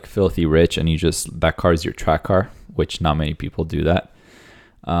 unless you're like filthy rich and that car is your track car, which not many people do that.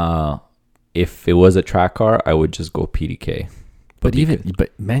 If it was a track car, I would just go PDK. But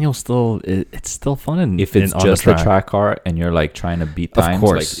manual still, it's still fun. If it's just a track car and you're like trying to beat times, of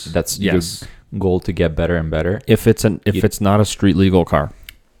course, like that's your goal to get better and better. If it's not a street legal car,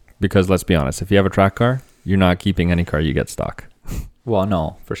 because let's be honest, if you have a track car, you're not keeping any car you get stock. Well,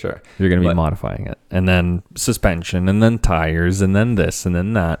 no, for sure. You're going to be modifying it, and then suspension, and then tires, and then this, and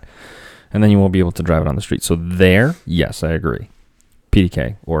then that, and then you won't be able to drive it on the street. So yes, I agree.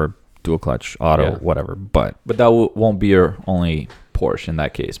 PDK or dual clutch, auto, whatever. But that won't be your only Porsche in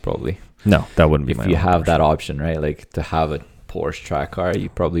that case, probably. No, that wouldn't be. If you have that option, right? Like to have a Porsche track car, you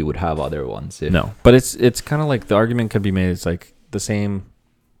probably would have other ones. No, but it's kind of like the argument could be made. It's like the same.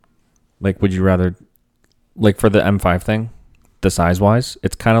 Like, would you rather, like for the M5 thing, the size wise,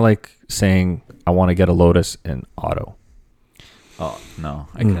 it's kind of like saying I want to get a Lotus in auto. Oh no,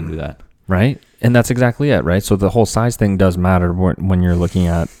 I couldn't do that. Right, and that's exactly it. Right, so the whole size thing does matter when you're looking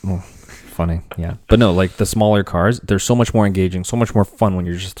at. Funny, yeah, but no, like the smaller cars, they're so much more engaging, so much more fun when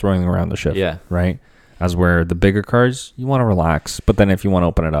you're just throwing around the shift. Yeah, right. As where the bigger cars, you want to relax, but then if you want to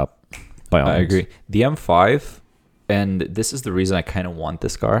open it up, by all means. I agree. The M5, and this is the reason I kind of want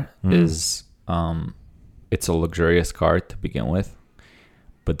this car, is it's a luxurious car to begin with,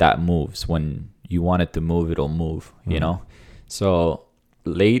 but that moves. When you want it to move, it'll move, you know? So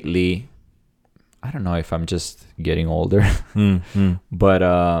lately, I don't know if I'm just getting older,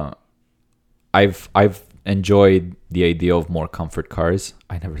 but I've enjoyed the idea of more comfort cars.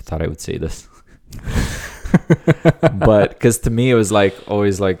 I never thought I would say this. But because to me, it was like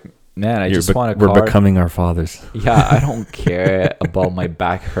always like, man, I just want a car. We're becoming our fathers. Yeah, I don't care about my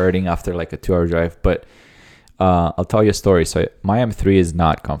back hurting after like a 2-hour drive. But I'll tell you a story. So my M3 is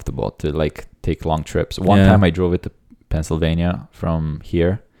not comfortable to like take long trips. One time I drove it to Pennsylvania from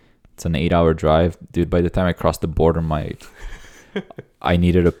here. It's an 8-hour drive. Dude, by the time I crossed the border, I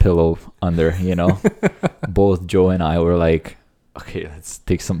needed a pillow under, you know. Both Joe and I were like, okay, let's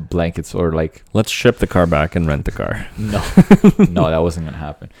take some blankets, or like, let's ship the car back and rent the car. No, that wasn't gonna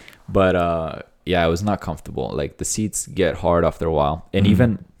happen. But yeah, it was not comfortable. Like the seats get hard after a while. And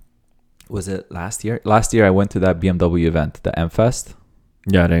even, was it last year? Last year I went to that BMW event, the M Fest.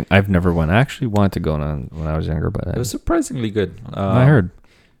 Yeah, I've never went. I actually wanted to go when I was younger, but it was surprisingly good. I heard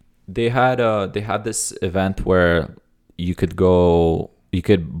they had this event where you could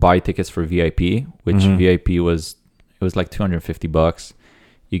buy tickets for VIP, which VIP was like $250.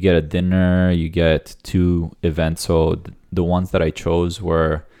 You get a dinner, you get 2 events. So the ones that I chose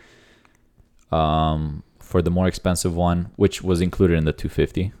were, for the more expensive one, which was included in the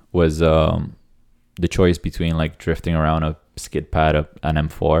 $250, was the choice between like drifting around a skid pad of an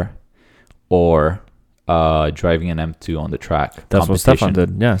M4 or driving an M2 on the track. That's what Stefan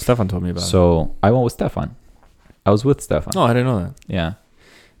did. Yeah, Stefan told me about it. So I went with Stefan. I was with Stefan. Oh, I didn't know that. Yeah.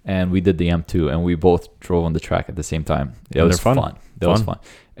 And we did the M2 and we both drove on the track at the same time. It was fun. That was fun.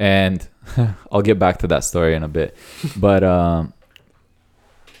 And I'll get back to that story in a bit. But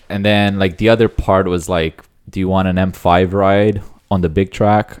and then like the other part was like, do you want an M5 ride on the big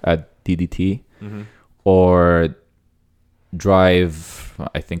track at DDT or drive,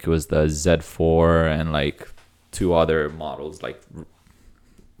 I think it was the Z4 and like 2 other models, like,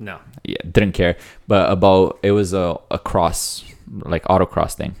 no, yeah, didn't care, but it was a cross, like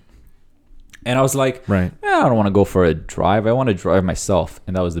autocross thing. And I was like, right, I don't want to go for a drive. I want to drive myself.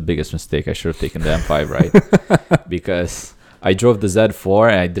 And that was the biggest mistake. I should have taken the M5 ride because I drove the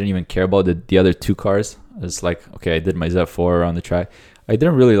Z4 and I didn't even care about the other 2 cars. It's like, okay, I did my Z4 on the track. I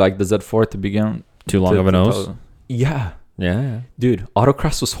didn't really like the Z4 to begin. Too long of a nose? Yeah. Yeah. Dude,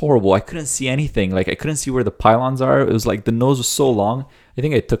 autocross was horrible. I couldn't see anything. Like, I couldn't see where the pylons are. It was like the nose was so long. I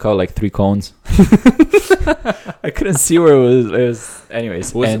think I took out like 3 cones. I couldn't see where it was.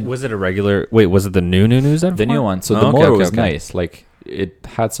 Anyways. Was it a regular... Wait, was it the new Z4? The new one. So the motor was nice. Like, it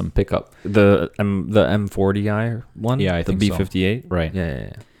had some pickup. The M40i one? Yeah, I think the B58? So. Right.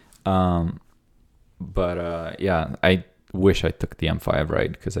 Yeah. But yeah, I wish I took the M5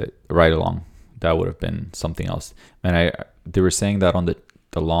 ride along. That would have been something else. And they were saying that on the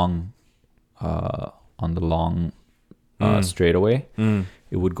long straightaway,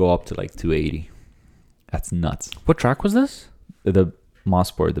 it would go up to like 280. That's nuts. What track was this? The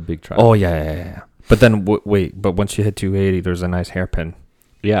Mosport, the big track. Oh yeah. But then but once you hit 280, there's a nice hairpin.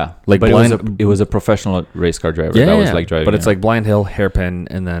 Yeah, like but it was a professional race car driver that was like driving. But it's like blind hill, hairpin,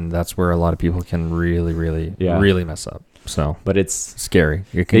 and then that's where a lot of people can really, really, really mess up. So, but it's scary.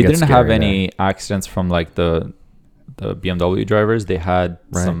 They didn't have any accidents from like the BMW drivers. They had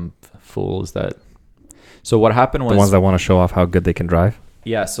some fools that. So what happened was the ones that want to show off how good they can drive.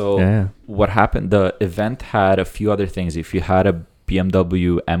 Yeah. So what happened? The event had a few other things. If you had a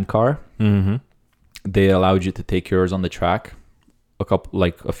BMW M car, they allowed you to take yours on the track,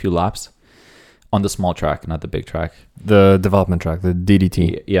 a few laps, on the small track, not the big track. The development track, the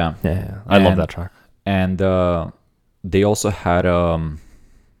DDT. Yeah. I love that track. And they also had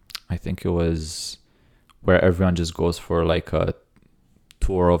I think it was where everyone just goes for like a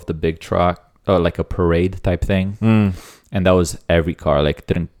tour of the big track, like a parade type thing. And that was every car. Like, it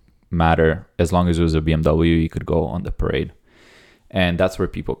didn't matter, as long as it was a BMW, you could go on the parade. And that's where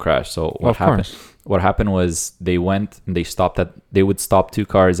people crashed. So what happened was they went and they would stop 2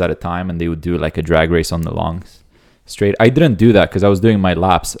 cars at a time and they would do like a drag race on the long straight. I didn't do that because I was doing my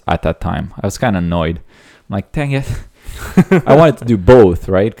laps at that time. I was kind of annoyed. I'm like, dang it. I wanted to do both,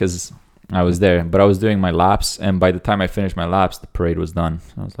 right? Because I was there, but I was doing my laps. And by the time I finished my laps, the parade was done.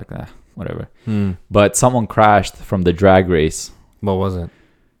 I was like, whatever. But someone crashed from the drag race. What was it?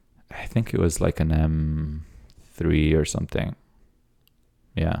 I think it was like an M3 or something.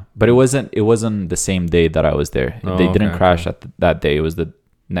 Yeah, but it wasn't the same day that I was there. They didn't crash that day. It was the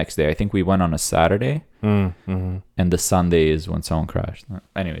next day. I think we went on a Saturday, and the Sunday is when someone crashed.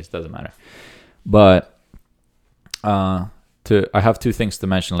 Anyways, doesn't matter. But to have two things to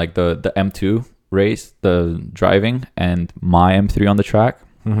mention, like the M2 race, the driving, and my M3 on the track.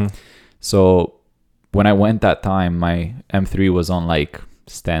 Mm-hmm. So when I went that time, my M3 was on like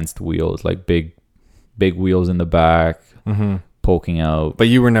stanced wheels, like big wheels in the back, Mm-hmm. poking out. But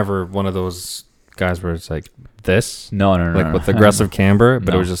you were never one of those guys where it's like this, No, like with aggressive camber,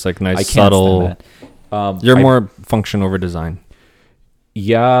 but No. it was just like I nice, can't subtle. stand that. You're more function over design.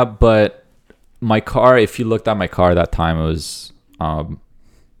 Yeah, but my car, if you looked at my car that time, it was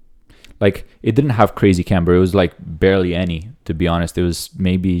like it didn't have crazy camber. It was like barely any, to be honest. It was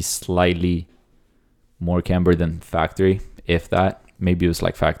maybe slightly more camber than factory, if that. Maybe it was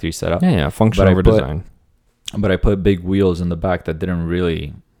like factory setup. Yeah, function But over design. But I put big wheels in the back that didn't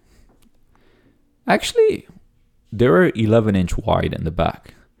really. Actually, they were 11-inch wide in the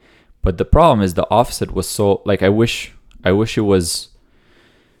back. But the problem is the offset was so, like, I wish it was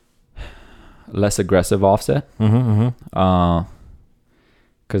less aggressive offset. Mm-hmm, mm-hmm.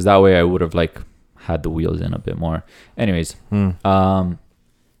 Because that way I would have like had the wheels in a bit more. Anyways,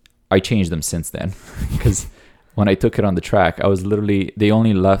 I changed them since then. Because when I took it on the track, I was literally, they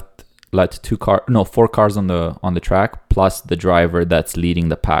only let 4 cars on the track, plus the driver that's leading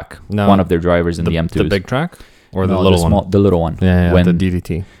the pack. No, one of their drivers in the M2s. The big track? Or the No, little one? The little one. Yeah, when, the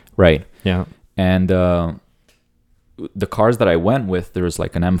DDT. Right. Yeah. And the cars that I went with, there was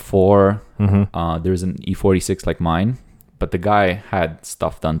like an M4. Mm-hmm. There's an E46 like mine. But the guy had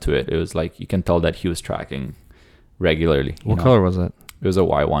stuff done to it. It was like, you can tell that he was tracking regularly. What color was it? It was a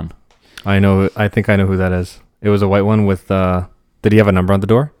Y1. I think I know who that is. It was a white one with, did he have a number on the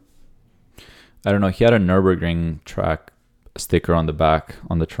door? I don't know. He had a Nürburgring track sticker on the back,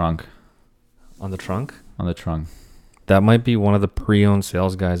 on the trunk. On the trunk? On the trunk. That might be one of the pre-owned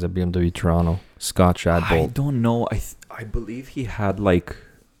sales guys at BMW Toronto, Scott I Shadbolt. don't know. I believe he had like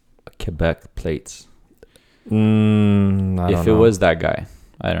Quebec plates. I don't know. If it was that guy,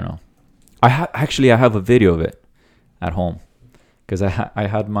 I don't know. I have a video of it at home because I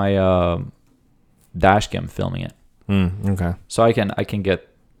had my dash cam filming it, okay. so I can get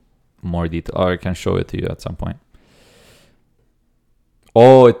more detail, or I can show it to you at some point.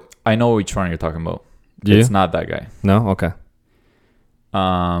 Oh, I know which one you're talking about. Do It's you? not that guy. No? Okay.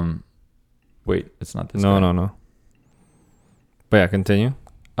 Wait, it's not this guy. No. But yeah, continue.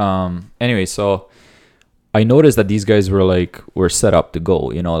 Anyway, so I noticed that these guys were set up to go,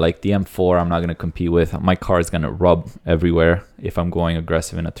 like the M4 I'm not going to compete with. My car is going to rub everywhere if I'm going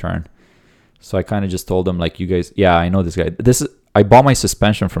aggressive in a turn. So I kind of just told them, like, you guys, yeah, I know this guy. I bought my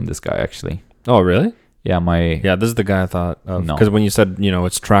suspension from this guy, actually. Oh, really? Yeah, this is the guy I thought of. No. Because when you said,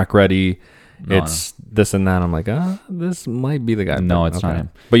 it's track ready, No, it's this and that, I'm like, this might be the guy. No, it's not him.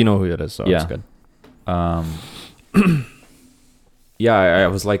 But you know who it is, so Yeah. it's good. Yeah, I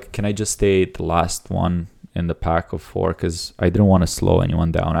was like, can I just stay the last one in the pack of 4? Because I didn't want to slow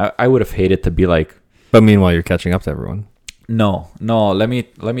anyone down. I would have hated to be like... But meanwhile, you're catching up to everyone. No. Let me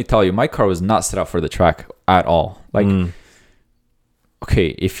tell you, my car was not set up for the track at all. Like, okay,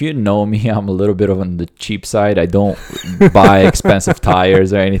 if you know me, I'm a little bit on the cheap side. I don't buy expensive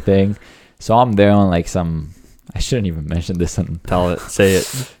tires or anything. So I'm there on like some... I shouldn't even mention this and Say it.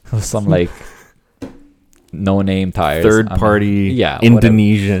 some like no-name tires. Third party, whatever.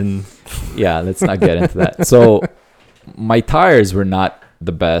 Indonesian. Yeah, let's not get into that. So my tires were not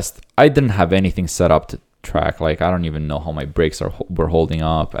the best. I didn't have anything set up to track. Like, I don't even know how my brakes were holding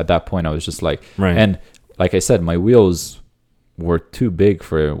up. At that point, I was just like... Right. And like I said, my wheels were too big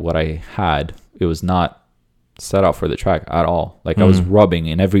for what I had. It was not set up for the track at all. Like, I was rubbing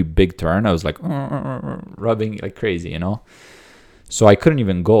in every big turn. I was like rubbing like crazy, So I couldn't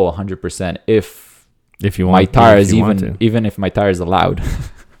even go 100% if you want my tires, if you want to. even if my tires allowed.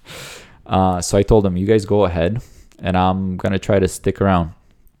 So I told them, you guys go ahead and I'm gonna try to stick around.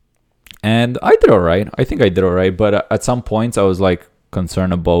 And I did all right. I think I did all right. But at some points I was like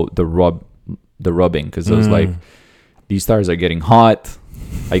concerned about the rubbing, because I was like, these tires are getting hot.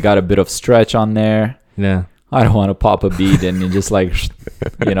 I got a bit of stretch on there. Yeah. I don't want to pop a bead and just like,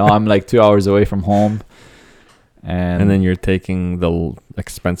 I'm like 2 hours away from home. And then you're taking the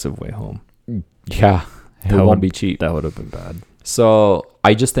expensive way home. Yeah, it won't be cheap. That would have been bad. So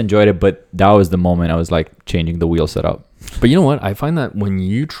I just enjoyed it, but that was the moment I was like changing the wheel setup. But you know what? I find that when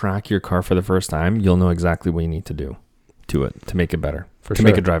you track your car for the first time, you'll know exactly what you need to do to it to make it better,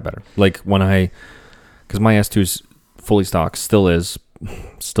 make it drive better. Like when because my S2 is fully stock, still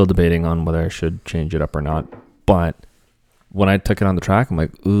debating on whether I should change it up or not. But when I took it on the track, I'm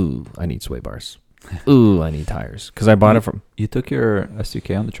like, ooh, I need sway bars. Ooh, I need tires. Because I bought it from... You took your SUK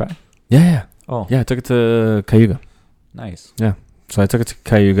on the track? Yeah. Oh. Yeah, I took it to Cayuga. Nice. Yeah. So I took it to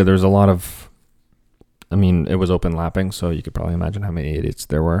Cayuga. There's a lot of I mean, it was open lapping, so you could probably imagine how many idiots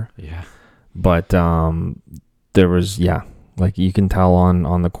there were. Yeah. But there was, like you can tell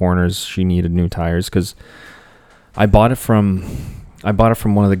on the corners she needed new tires, because I bought it from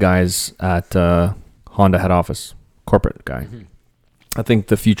one of the guys at Honda head office, corporate guy. Mm-hmm. I think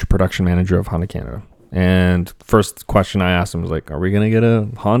the future production manager of Honda Canada. And first question I asked him was like, "Are we gonna get a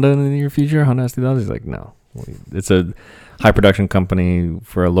Honda in the near future? Honda S2000?" He's like, "No, it's a high production company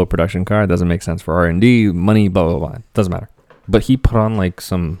for a low production car. It doesn't make sense for R&D, money, blah blah blah. Doesn't matter." But he put on like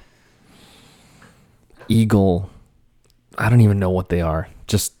some Eagle, I don't even know what they are,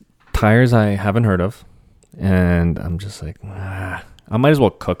 just tires I haven't heard of, and I'm just like, I might as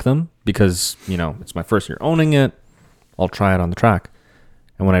well cook them, because it's my first year owning it. I'll try it on the track.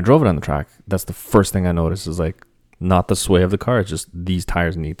 And when I drove it on the track, that's the first thing I noticed, is like not the sway of the car, it's just these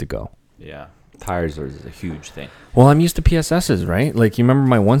tires need to go. Yeah. Tires are a huge thing. Well, I'm used to PSSs, right? Like, you remember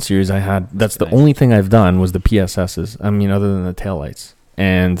my 1 Series I had, that's the nice. only thing I've done was the PSSs. I mean, other than the taillights.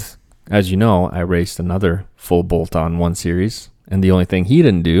 And as you know, I raced another full bolt-on 1 Series, and the only thing he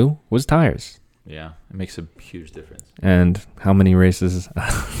didn't do was tires. Yeah, it makes a huge difference. And how many races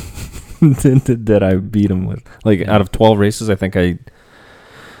did I beat him with? Like, out of 12 races, I think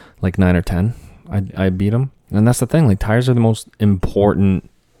like 9 or 10, I beat him. And that's the thing, like, tires are the most important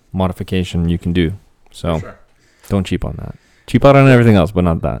modification you can do. So Sure. Don't cheap on that. Cheap out on everything else, but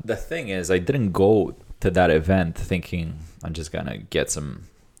not that. The thing is, I didn't go to that event thinking I'm just gonna get some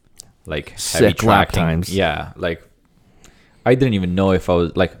like heavy Sick lap tracking. times. Yeah, like I didn't even know if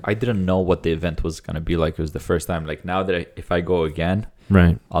I didn't know what the event was gonna be like. It was the first time. Like, now that if I go again,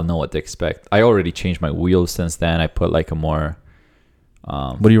 Right. I'll know what to expect. I already changed my wheels since then. I put like a more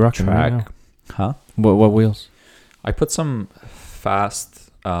What are you rocking track, right now? huh? What wheels? I put some fast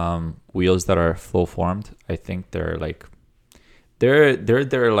wheels that are flow formed. I think they're like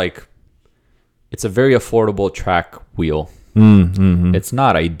they're like, it's a very affordable track wheel. Mm-hmm. It's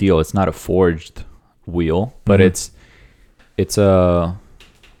not ideal. It's not a forged wheel, but Mhm. it's a,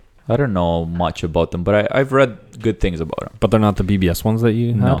 I don't know much about them, but I've read good things about them. But they're not the BBS ones that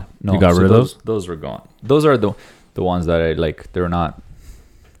you had? No, You got rid of those? Those were gone. Those are the ones that I like. They're not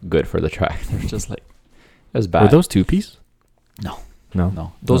good for the track. They're just like, it was bad. Were those 2-piece? No. No.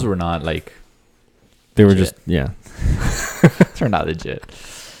 No, those were not like. They were legit. just, yeah. They're not legit.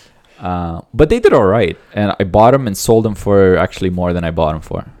 But they did all right, and I bought them and sold them for actually more than I bought them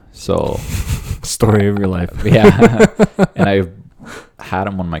for. So, Story of your life. yeah, and I've had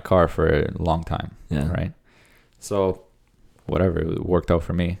them on my car for a long time. Yeah. Right. So, whatever, it worked out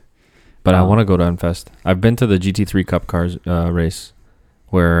for me. But I want to go to Unfest. I've been to the GT3 Cup Cars race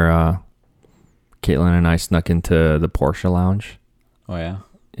where Caitlin and I snuck into the Porsche lounge. Oh yeah.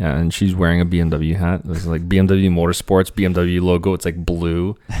 Yeah, and she's wearing a BMW hat. It was like BMW Motorsports, BMW logo. It's like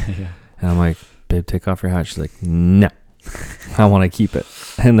blue. Yeah. And I'm like, babe, take off your hat. She's like, no, I want to keep it.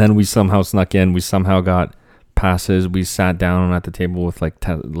 And then we somehow snuck in. We somehow got passes. We sat down at the table with like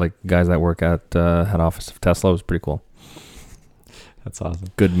guys that work at head office of Tesla. It was pretty cool. That's awesome.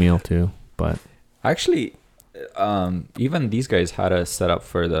 Good meal too. But Actually, even these guys had a setup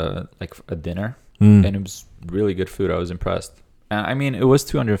for a dinner, Mm. and it was really good food. I was impressed. I mean, it was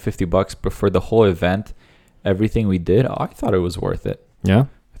 $250, but for the whole event, everything we did, I thought it was worth it. yeah,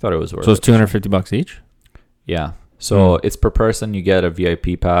 I thought it was worth so it. it's $250 each. Yeah. So Mm. it's per person. You get a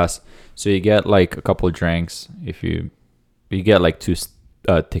VIP pass. So you get like a couple of drinks. If you get like 2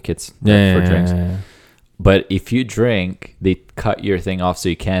 tickets for drinks. Yeah. But if you drink, they cut your thing off so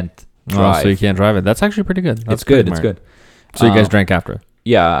you can't Oh, drive. so you can't drive it. That's actually pretty good. That's It's good. pretty It's smart. good. So you guys drank after?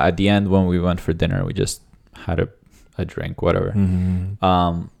 Yeah. At the end, when we went for dinner, we just had a drink, whatever.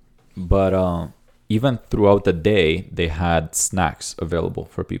 Mm-hmm. But even throughout the day, they had snacks available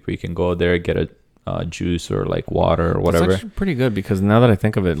for people. You can go there, get a juice or like water or whatever. That's actually pretty good, because now that I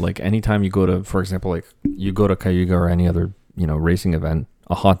think of it, like anytime you go to, for example, like you go to Cayuga or any other, racing event,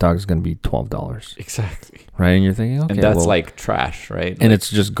 a hot dog is going to be $12, Exactly. right? And you're thinking, okay, And that's well, like trash, right? and it's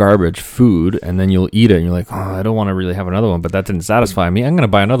just garbage food, and then you'll eat it, and you're like, oh, I don't want to really have another one, but that didn't satisfy me. I'm going to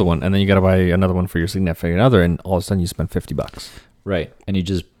buy another one, and then you got to buy another one for your significant other, and all of a sudden you spend $50, right. And you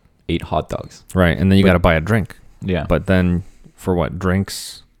just ate hot dogs. right? And then you But- got to buy a drink, Yeah. but then for what?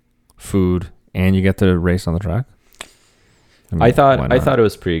 Drinks, food, and you get to race on the track. mean, why I thought not? it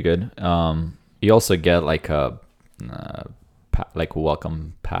was pretty good. You also get like a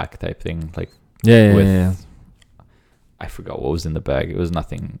welcome pack type thing. Like, yeah, with- yeah. I forgot what was in the bag. It was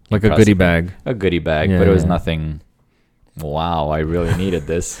nothing Like a impressive. goodie bag. A goodie bag, Yeah, but it was yeah. nothing. Wow, I really needed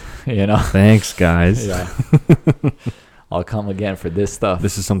this. You know. Thanks, guys. Yeah. I'll come again for this stuff.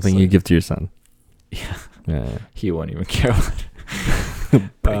 This is something So- you give to your son. Yeah. Yeah. He won't even care about it.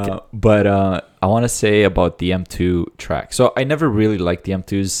 But I want to say about the M2 track. So I never really liked the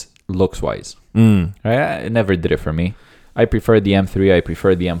M2s looks wise. Right? It never did it for me. I prefer the M3. I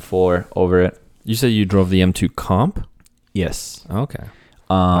prefer the M4 over it. You said you drove the M2 Comp? Yes. Okay.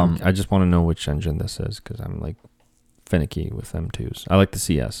 I just want to know which engine this is because I'm like finicky with M2s. I like the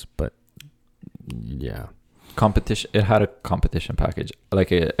CS, but yeah. Competition. It had a competition package.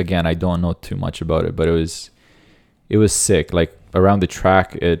 Like again, I don't know too much about it, but it was sick. Like around the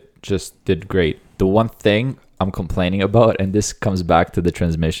track, it just did great. The one thing I'm complaining about, and this comes back to the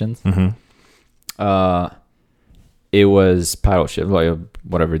transmissions, it was paddle shift, like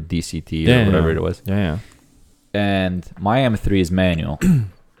whatever DCT or whatever it was. Yeah. And my M3 is manual,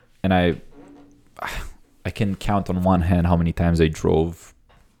 and I can count on one hand how many times I drove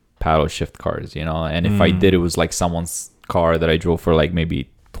paddle shift cars, you know. And if I did, it was like someone's car that I drove for like maybe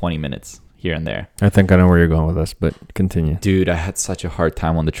 20 minutes here and there. I think I know where you're going with this, but continue. Dude, I had such a hard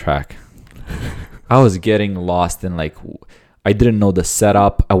time on the track. I was getting lost in like, I didn't know the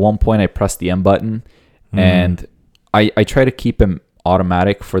setup. At one point, I pressed the M button, and I try to keep him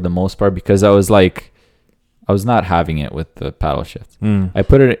automatic for the most part because I was not having it with the paddle shift. I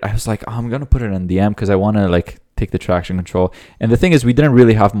was like, oh, I'm going to put it in the M because I want to like take the traction control. And the thing is, we didn't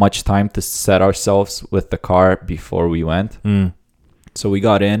really have much time to set ourselves with the car before we went. So we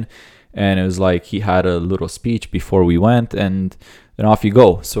got in, and it was like he had a little speech before we went, and then off you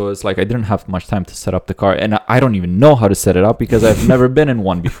go. So it's like I didn't have much time to set up the car, and I don't even know how to set it up because I've never been in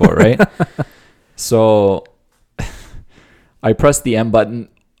one before, right? So I pressed the M button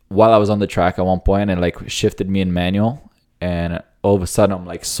while I was on the track at one point, and like shifted me in manual, and all of a sudden I'm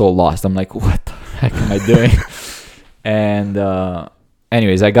like so lost. I'm like, what the heck am I doing? And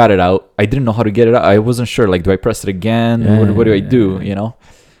anyways, I got it out. I didn't know how to get it out. I wasn't sure, like, do I press it again? What do I do? You know?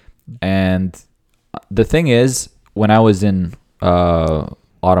 And the thing is, when I was in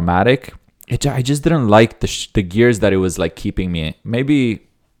automatic, I just didn't like the gears that it was like keeping me. Maybe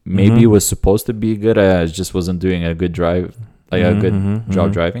it was supposed to be good. I just wasn't doing a good drive, like a good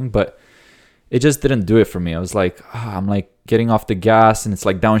job driving, but it just didn't do it for me. I was like, I'm like getting off the gas, and it's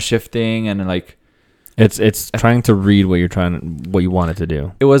like downshifting, and like it's trying to read what you want it to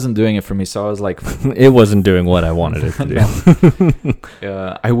do. It wasn't doing it for me, so I was like, it wasn't doing what I wanted it to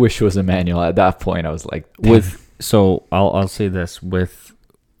do. I wish it was a manual. At that point, I was like, so I'll say this with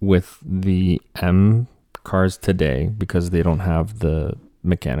the M cars today, because they don't have the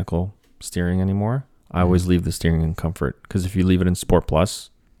mechanical steering anymore. I always leave the steering in comfort, because if you leave it in Sport Plus,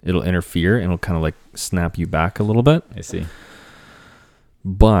 it'll interfere and it'll kind of like snap you back a little bit. I see.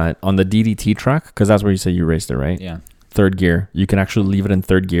 But on the DDT track, because that's where you say you raced it, right? Yeah. Third gear, you can actually leave it in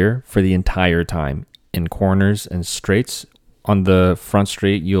third gear for the entire time in corners and straights. On the front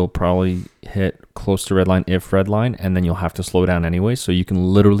straight, you'll probably hit close to redline, if redline, and then you'll have to slow down anyway. So you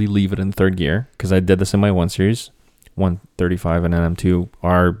can literally leave it in third gear, because I did this in my 1 Series. 135 and an M2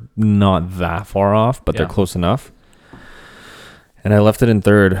 are not that far off, but they're close enough. And I left it in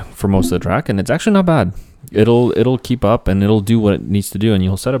third for most of the track, and it's actually not bad. It'll keep up, and it'll do what it needs to do, and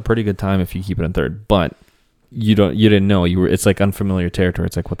you'll set a pretty good time if you keep it in third. But you didn't know it's like unfamiliar territory.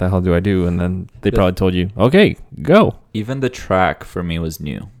 It's like, what the hell do I do? And then they probably told you, okay, go. Even the track for me was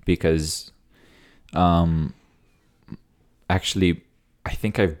new, because actually I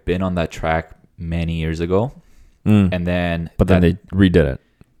think I've been on that track many years ago. And then then they redid it.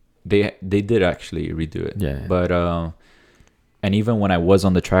 They did actually redo it. Yeah. But and even when I was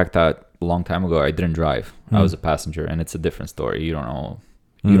on the track that a long time ago, I didn't drive. I was a passenger, and it's a different story. You don't know,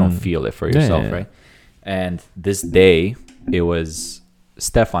 you don't feel it for yourself, right? And this day, it was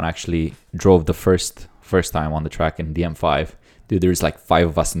Stefan actually drove the first time on the track in the M5. Dude, there's like 5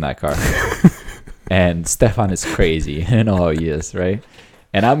 of us in that car. And Stefan is crazy. You know how he is, right?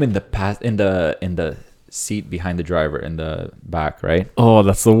 And I'm in the seat behind the driver in the back, right? Oh,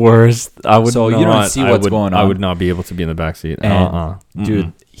 that's the worst. You don't see what's going on. I would not be able to be in the back seat.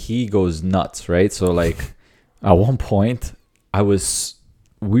 Dude, he goes nuts, right? So like at one point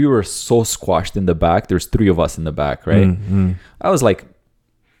we were so squashed in the back. There's 3 of us in the back, right? I was like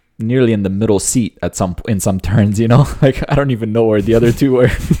nearly in the middle seat in some turns, you know? Like I don't even know where the other 2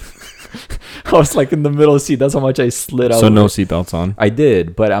 were. I was like in the middle seat. That's how much I slid out. So no seatbelts on? I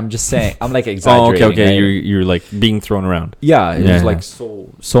did, but I'm just saying, I'm like exaggerating. Okay. Right? You're like being thrown around. Yeah, there's like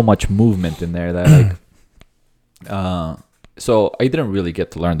so much movement in there that like, so I didn't really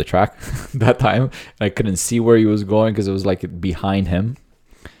get to learn the track that time. I couldn't see where he was going because it was like behind him.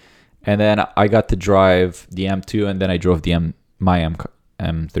 And then I got to drive the M2, and then I drove the my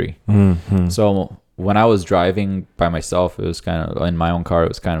M3. So when I was driving by myself, it was kind of in my own car. It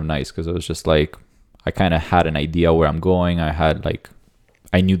was kind of nice because it was just like I kind of had an idea where I'm going. I had like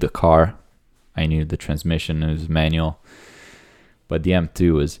I knew the car, I knew the transmission. It was manual, but the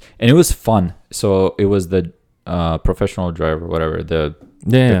M2 was, and it was fun. So it was the professional driver, whatever, the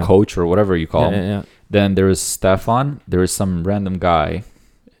coach or whatever you call him. Yeah. Then there was Stefan. There was some random guy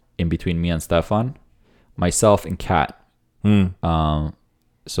in between me and Stefan, myself and Kat.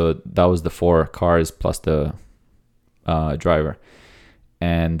 So that was the 4 cars plus the driver.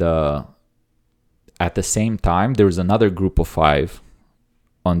 And at the same time, there was another group of 5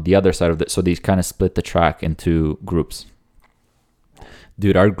 on the other side of it. So they kind of split the track into groups.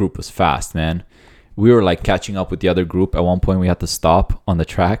 Dude, our group was fast, man. We were like catching up with the other group. At one point, we had to stop on the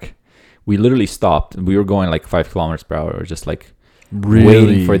track. We literally stopped. We were going like 5 kilometers per hour, just like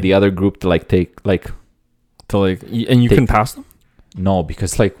waiting for the other group to like take like to like, and you couldn't pass them. No,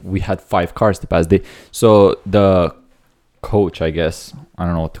 because like we had 5 cars to pass. So the coach, I guess, I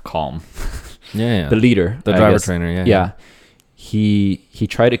don't know what to call him. Yeah. The leader, the driver trainer. Yeah. He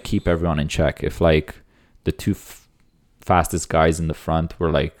tried to keep everyone in check. If like the 2 fastest guys in the front were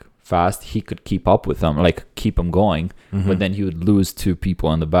like fast, he could keep up with them, like keep them going. But then he would lose 2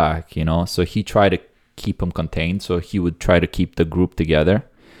 people in the back, you know. So he tried to keep them contained. So he would try to keep the group together.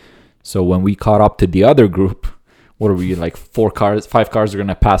 So when we caught up to the other group, what are we, like 5 cars are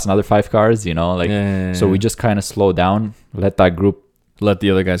gonna pass another 5 cars, you know, like. So we just kind of slowed down, let that group, let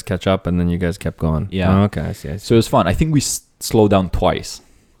the other guys catch up, and then you guys kept going. Yeah. Oh, okay, I see. So it was fun. I think we slowed down twice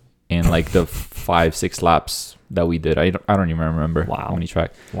in like the 5-6 laps that we did. I don't even remember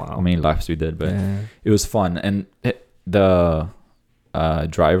how many laps we did, but it was fun. And the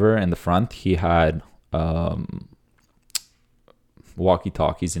driver in the front, he had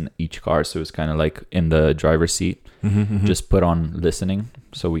walkie-talkies in each car, so it was kind of like in the driver's seat, just put on listening,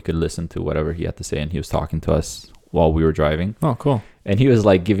 so we could listen to whatever he had to say, and he was talking to us while we were driving. Oh, cool. And he was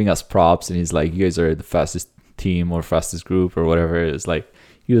like giving us props, and he's like, you guys are the fastest team or fastest group or whatever. It was like,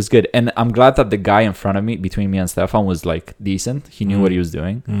 he was good. And I'm glad that the guy in front of me, between me and Stefan, was like decent. He knew what he was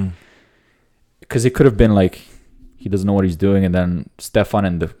doing, because it could have been like he doesn't know what he's doing, and then Stefan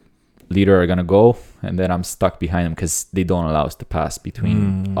and the leader are gonna go, and then I'm stuck behind him because they don't allow us to pass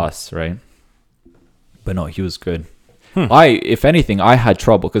between us, right? But no, he was good. If anything, I had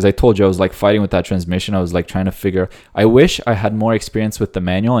trouble because I told you I was like fighting with that transmission. I was like trying to figure. I wish I had more experience with the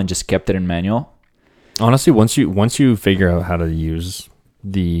manual and just kept it in manual. Honestly, once you figure out how to use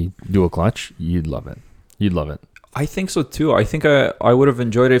the dual clutch, you'd love it. I think so too. I think I would have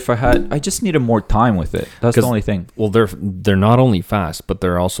enjoyed it if I just needed more time with it. That's the only thing. Well, they're not only fast, but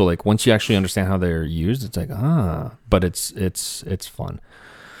they're also like, once you actually understand how they're used, it's like, but it's fun.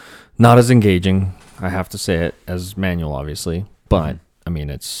 Not as engaging, I have to say it, as manual, obviously, but I mean,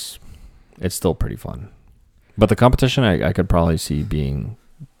 it's still pretty fun. But the competition, I could probably see being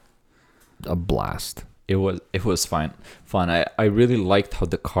a blast. It was fun. I really liked how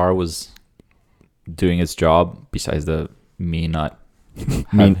the car was doing its job, besides me not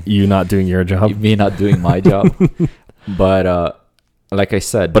doing your job, me not doing my job. But like I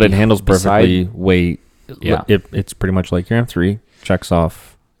said, but it handles perfectly. Yeah, it's pretty much like your M3, checks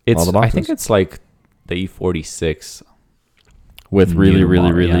off all the boxes. I think it's like the E46 with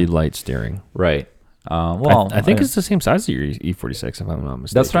really light steering. Right. Well, I think it's the same size as your E46, if I'm not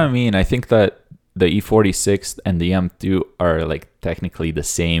mistaken. That's what I mean. I think that the E46 and the M2 are like technically the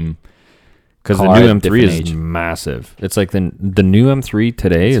same. Because the new M3 is massive. It's like the new M3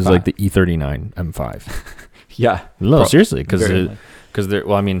 today is like the E39 M5. Yeah. No, seriously. Because they're,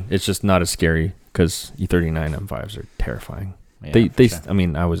 well, I mean, it's just not as scary because E39 M5s are terrifying. Yeah, sure. I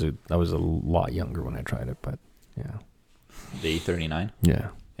mean, I was a lot younger when I tried it, but yeah. The E39? Yeah.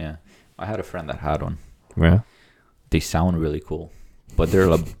 Yeah. I had a friend that had one. Yeah. They sound really cool, but they're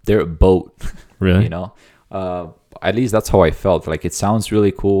a boat. Really? You know? At least that's how I felt. Like, it sounds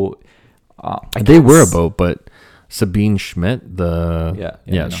really cool. They were a boat, but Sabine Schmidt,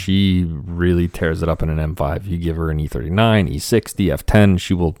 she really tears it up in an M5. You give her an E39, E60, F10,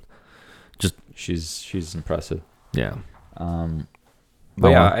 she will just... She's impressive. Yeah.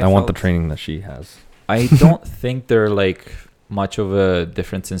 I want the training that she has. I don't think they're like much of a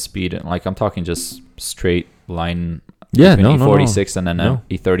difference in speed. Like, I'm talking just straight line. Yeah, between E46 and then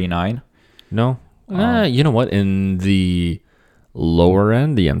E39. No. You know what? In the lower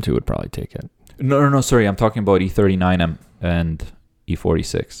end, the M2 would probably take it. No. Sorry, I'm talking about E39 and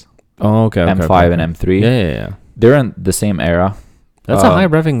E46. Oh, okay. M5 and M3. Yeah. They're in the same era. That's a high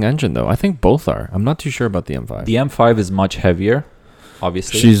revving engine, though. I think both are. I'm not too sure about the M5. The M5 is much heavier,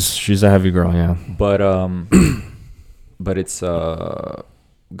 obviously. She's a heavy girl, yeah. But it's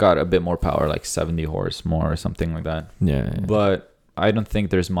got a bit more power, like 70 horse more or something like that. Yeah. But I don't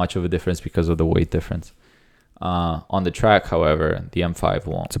think there's much of a difference because of the weight difference. On the track, however, the M5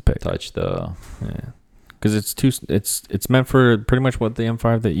 won't It's a pick. touch the. Yeah. Because it's meant for pretty much what the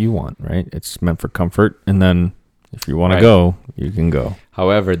M5 that you want, right? It's meant for comfort, and then if you want to go, you can go.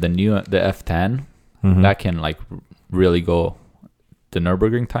 However, the F10 that can like really go. The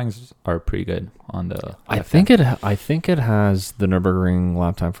Nürburgring times are pretty good on the. I F10. think it has the Nürburgring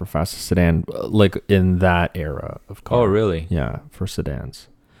lap time for fastest sedan, like in that era of car. Oh, really? Yeah, for sedans.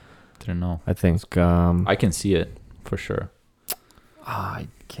 Didn't know. I think I can see it for sure. I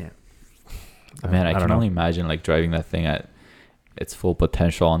can't. Man, I can only imagine like driving that thing at its full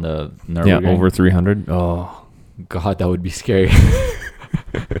potential on the Nürburgring. Yeah, over 300. Oh, God, that would be scary.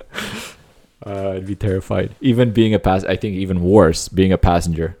 I'd be terrified. Even being I think even worse, being a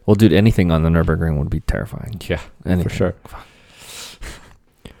passenger. well, dude, anything on the Nürburgring would be terrifying. Yeah, Anything. for sure.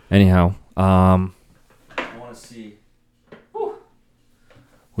 Anyhow, I want to see.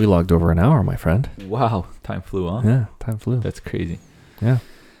 We logged over an hour, my friend. Wow, time flew, huh? Yeah, time flew. That's crazy. Yeah.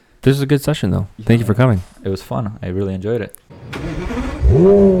 This is a good session, though. Thank you for coming. It was fun. I really enjoyed it.